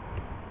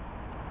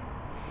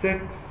 6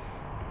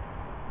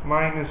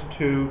 minus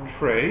 2,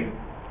 3.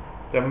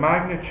 The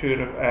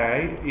magnitude of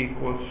A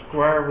equals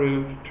square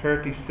root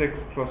 36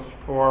 plus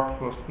 4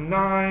 plus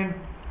 9.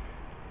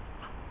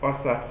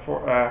 What's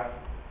that?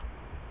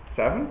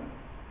 7?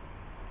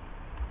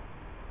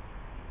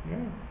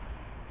 Yeah.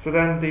 So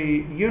then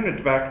the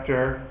unit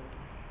vector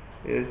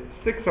is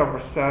 6 over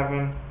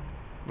 7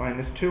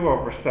 minus 2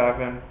 over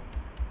 7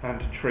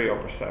 and 3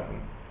 over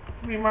 7.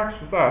 How many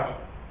marks was that?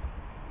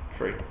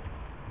 3.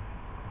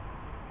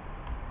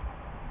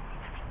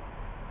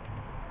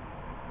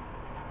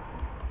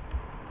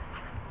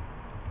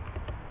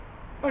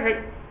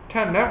 Okay,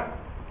 10 now.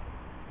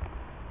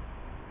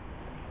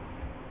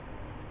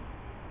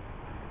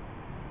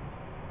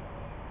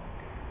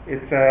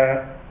 It's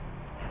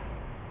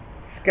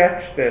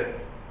sketch this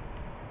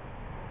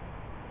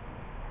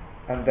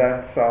and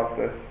then solve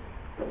this.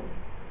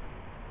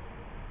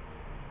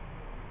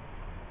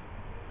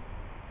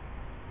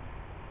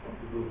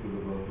 Go to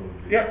the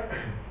bottom, please. Yep.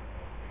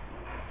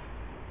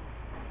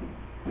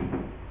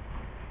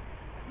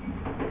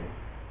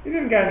 You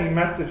didn't get any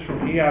message from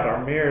Iyad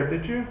or Mir,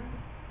 did you?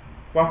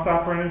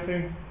 WhatsApp or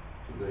anything?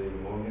 Today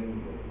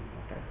morning,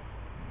 Okay.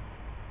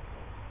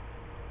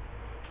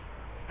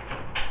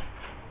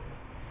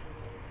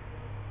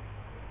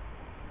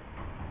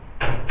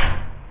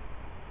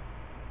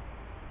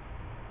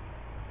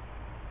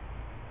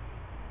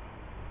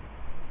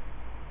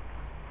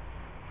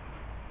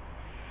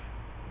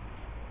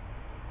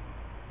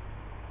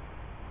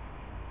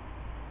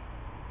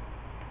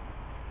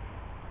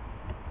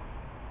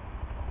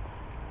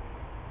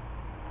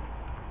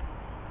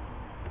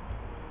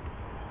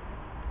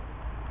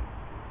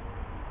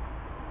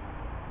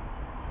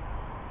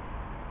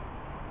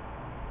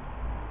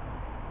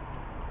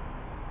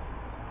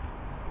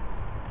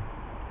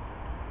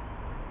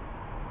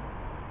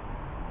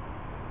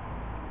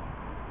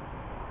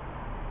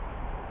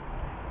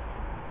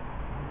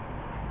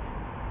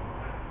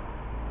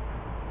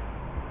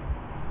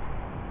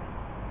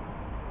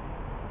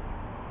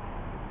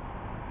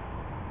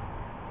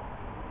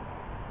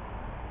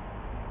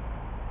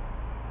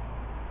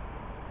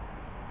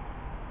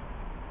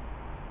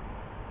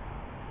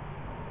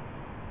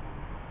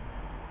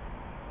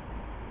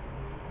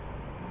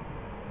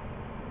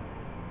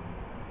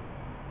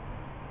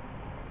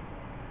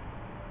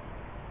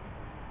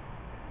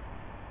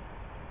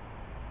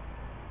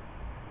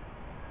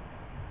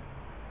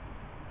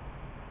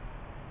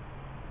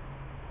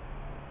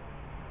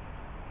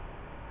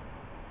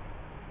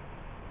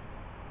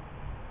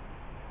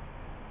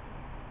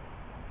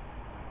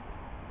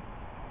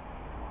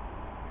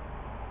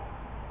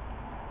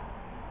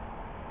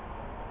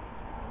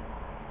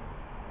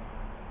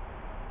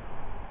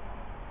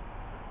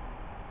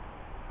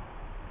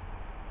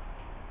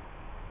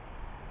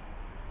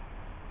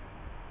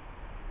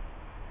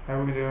 How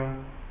are we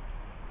doing?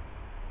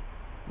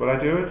 Will I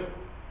do it?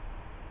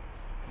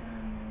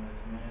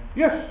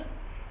 Yes.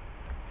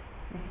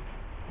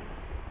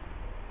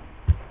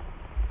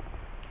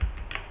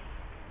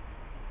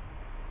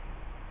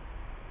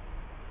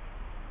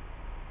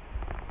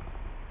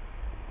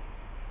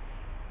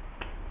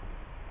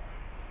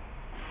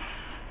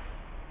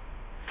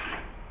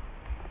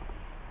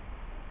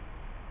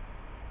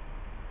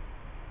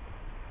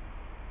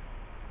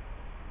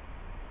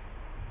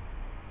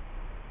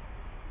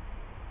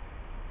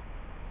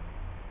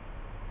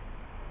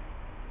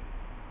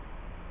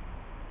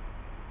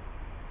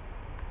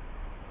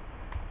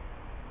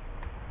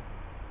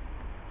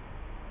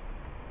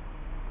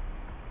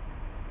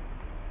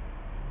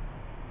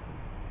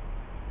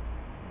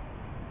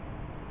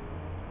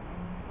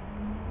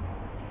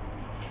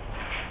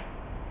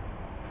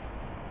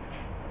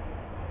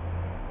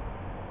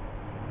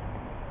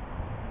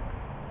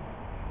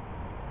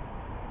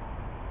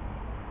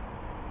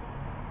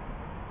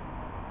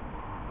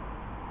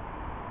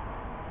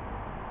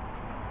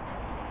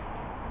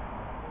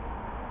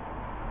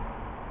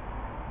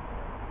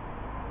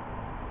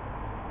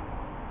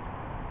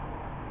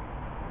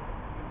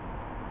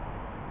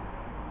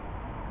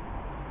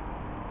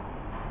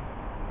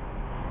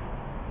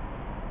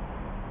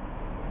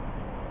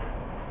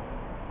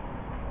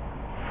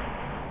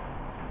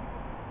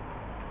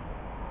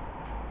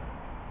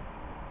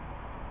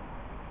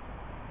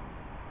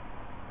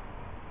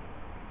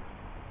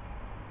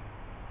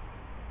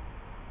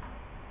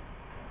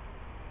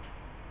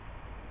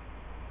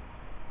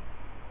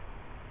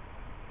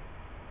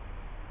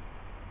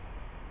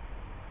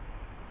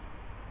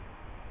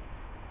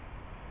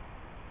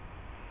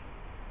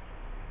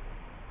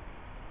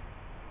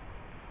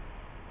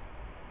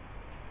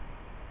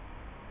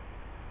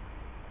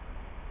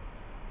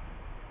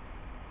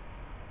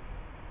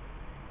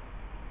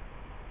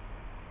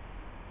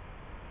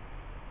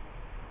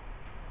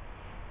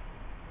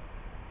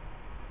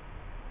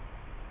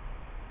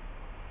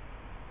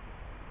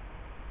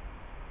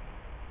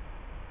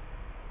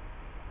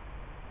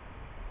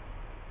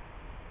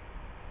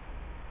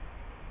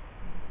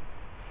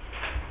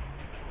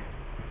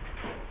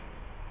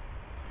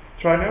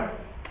 Try now.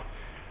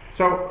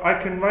 So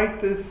I can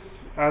write this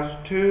as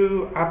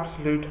 2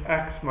 absolute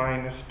x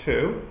minus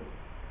 2,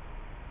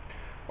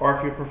 or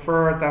if you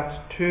prefer, that's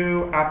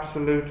 2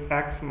 absolute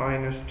x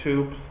minus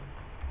 2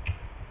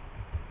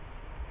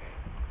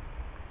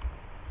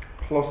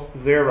 plus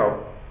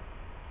 0.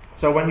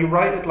 So when you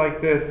write it like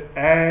this,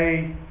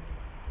 a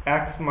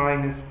x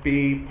minus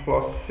b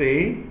plus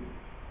c,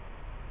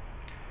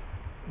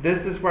 this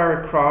is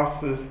where it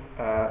crosses,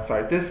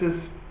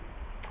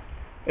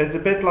 it's a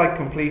bit like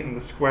completing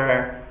the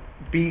square.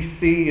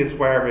 BC is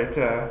where it,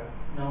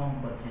 No,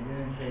 but you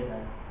didn't say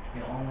that.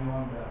 You only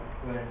want the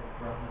where it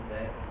crosses the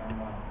x and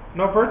y.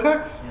 no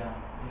vertex? Yeah,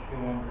 if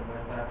you want the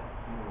vertex,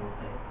 you will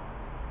take.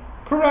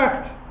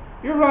 Correct.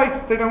 You're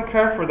right, they don't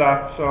care for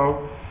that,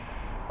 so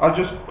I'll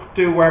just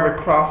do where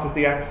it crosses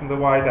the x and the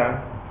y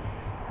down.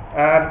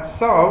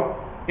 So,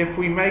 if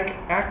we make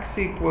x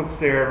equals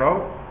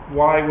 0,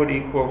 y would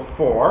equal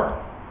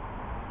 4.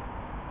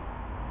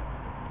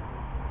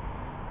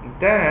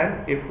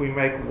 Then, if we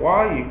make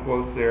y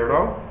equals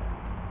 0,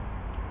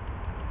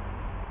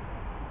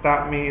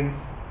 that means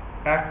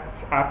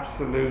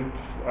absolute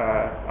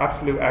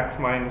x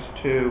minus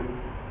 2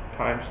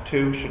 times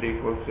 2 should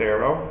equal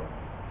 0.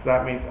 So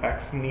that means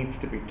x needs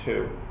to be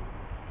 2.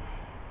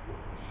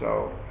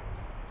 So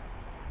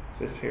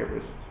this here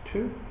is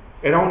 2.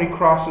 It only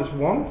crosses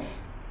once.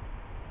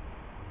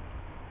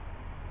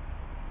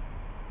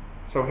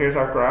 So here's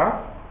our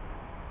graph.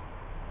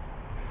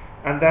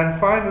 And then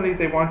finally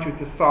they want you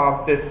to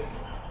solve this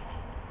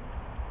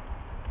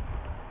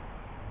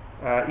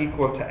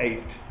equal to 8.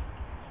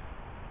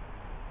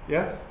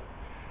 Yes?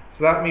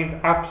 So that means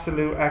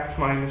absolute x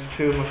minus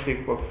 2 must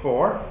equal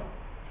 4.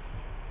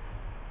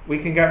 We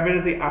can get rid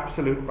of the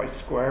absolute by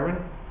squaring.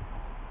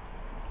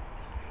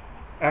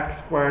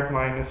 X squared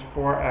minus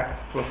 4x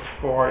plus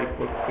 4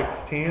 equals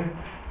 16.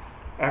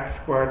 X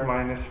squared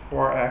minus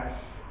 4x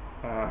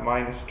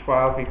minus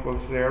 12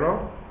 equals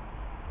 0.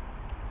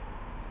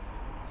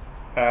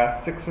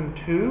 6 and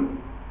 2.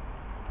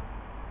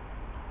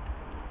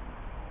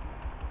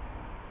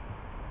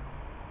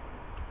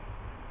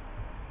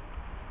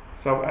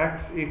 So x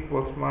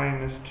equals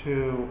minus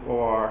 2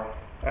 or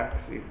x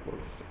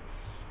equals 6.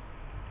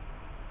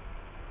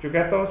 Did you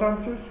get those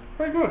answers?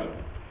 Very good.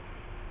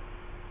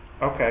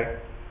 Okay,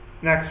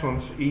 next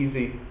one's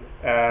easy.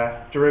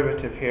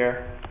 Derivative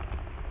here.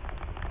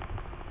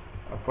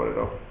 I'll put it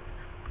up.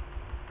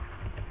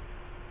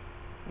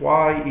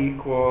 Y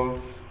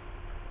equals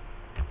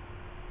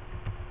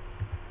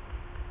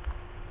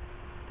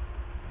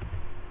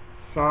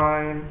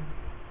sine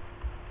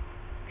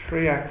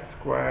 3x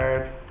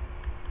squared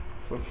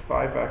plus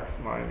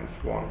 5x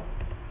minus 1.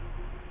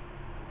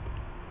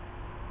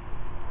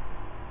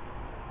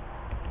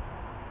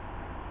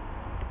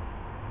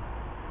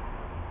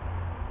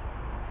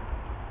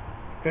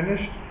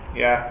 Finished?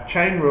 Yeah,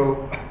 chain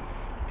rule.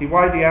 dy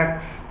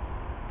dx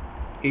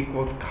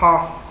equals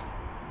cos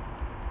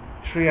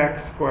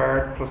 3x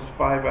squared plus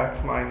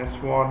 5x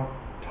minus 1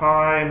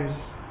 times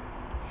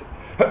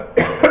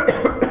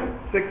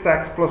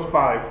 6x plus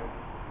 5.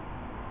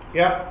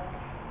 Yep.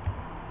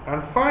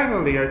 And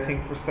finally, I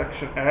think for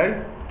section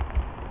A,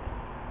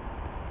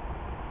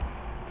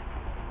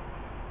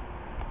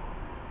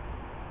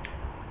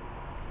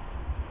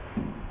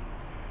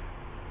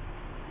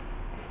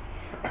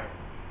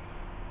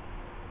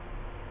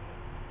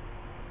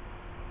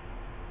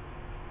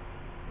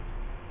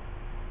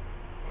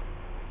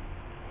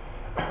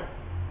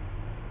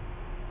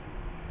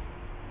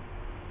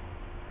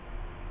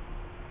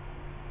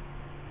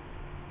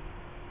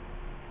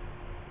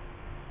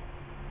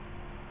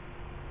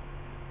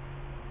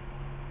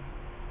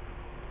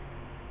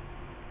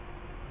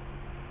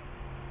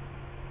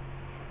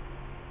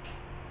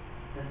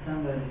 The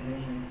standard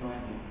deviation is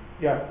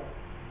 20. yeah.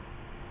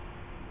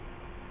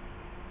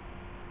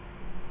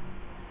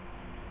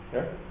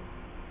 Yeah.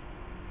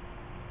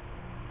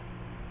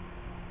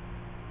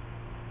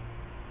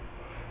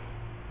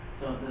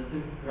 So the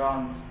 6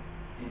 grams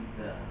is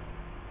the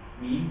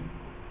mean.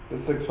 The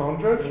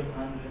 600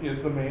 600.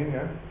 is the mean,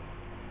 yeah.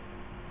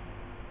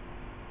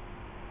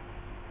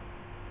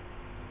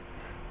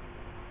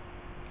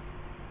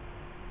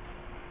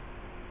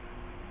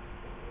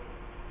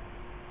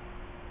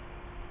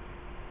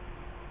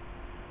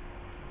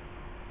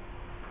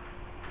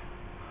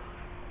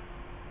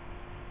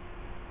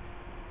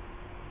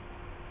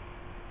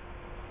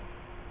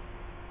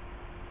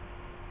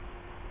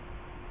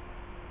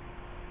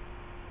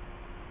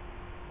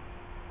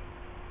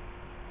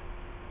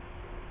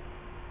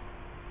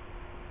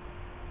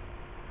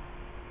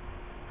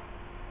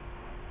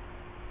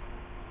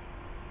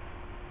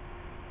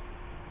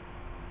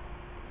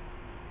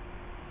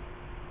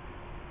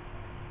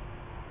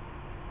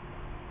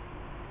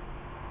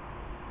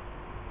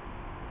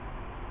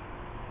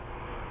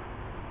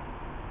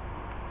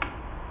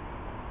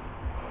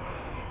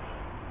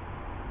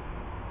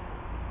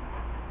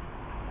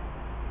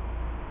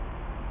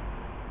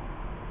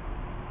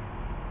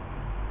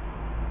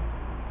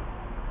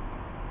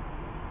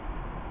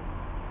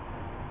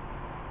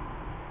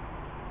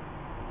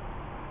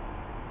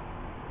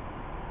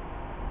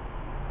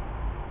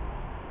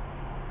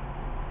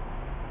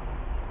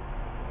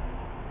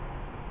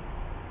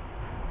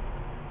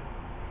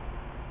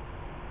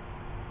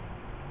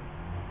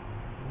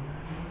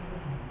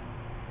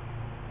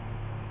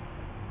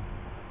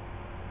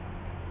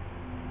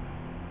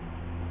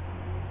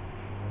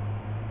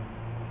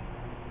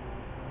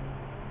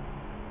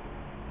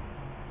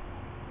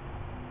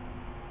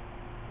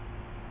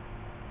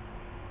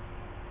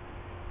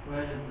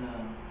 Where is the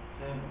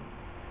table?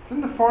 It's in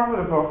the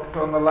formula book, it's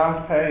on the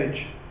last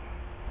page.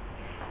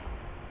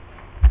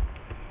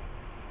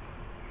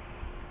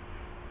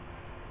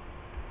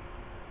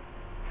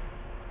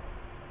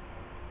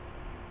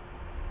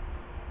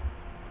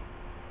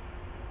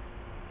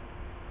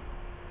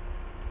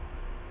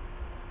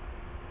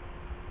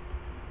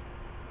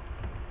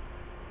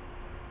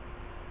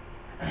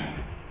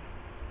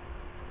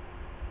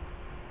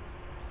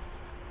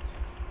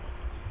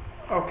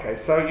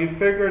 Okay, so you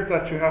figured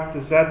that you have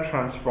to Z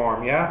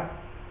transform, yeah?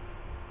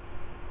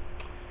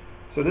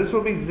 So this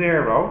will be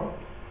 0,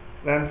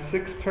 then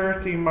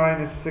 630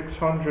 minus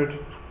 600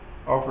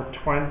 over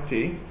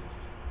 20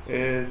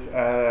 is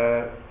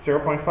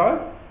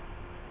 0.5?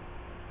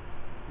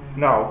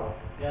 No,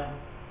 Yeah,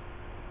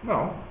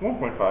 no,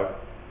 1.5. 1.5.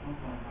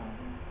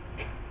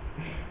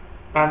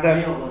 And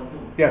then, 3 over 2.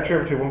 yeah, 3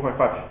 over 2,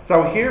 1.5.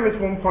 So here is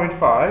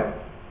 1.5,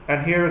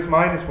 and here is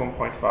minus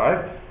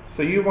 1.5.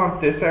 So you want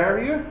this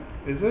area,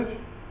 is it?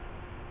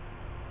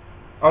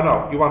 Oh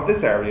no, you want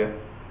this area.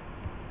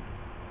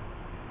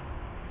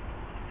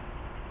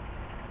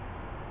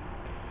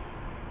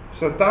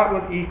 So that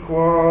would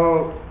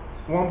equal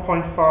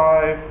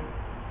 1.5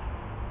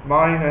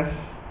 minus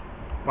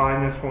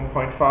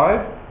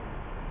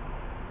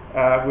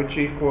 1.5, which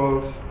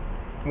equals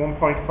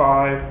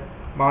 1.5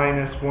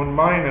 minus 1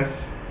 minus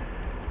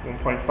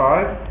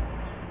 1.5,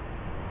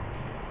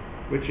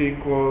 which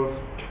equals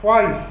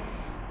twice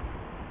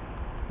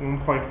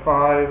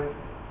 1.5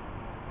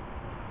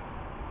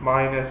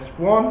 minus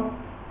 1.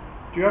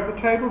 Do you have the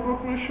table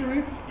book, Ms.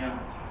 Sharif? Yeah.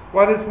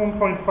 What is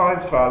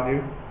 1.5's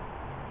value?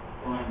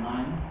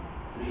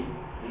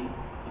 0.9332.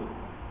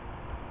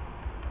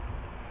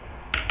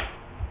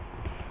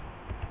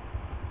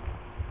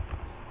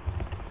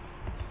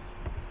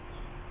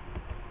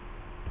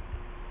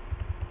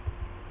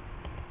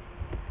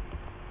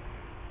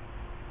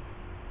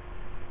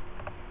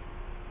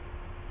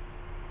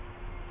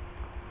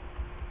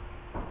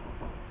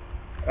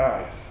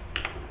 Yes.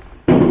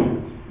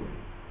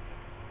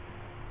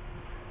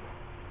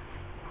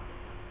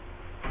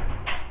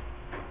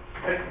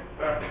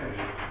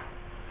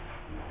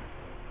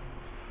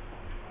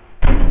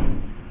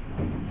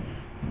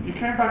 You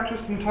came back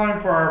just in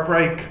time for our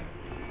break.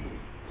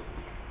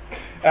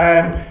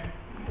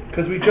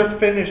 Because we just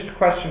finished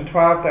question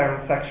 12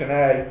 there in section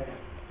A.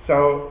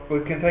 So we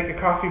can take a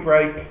coffee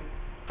break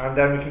and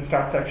then we can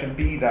start section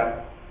B then.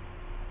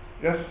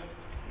 Yes?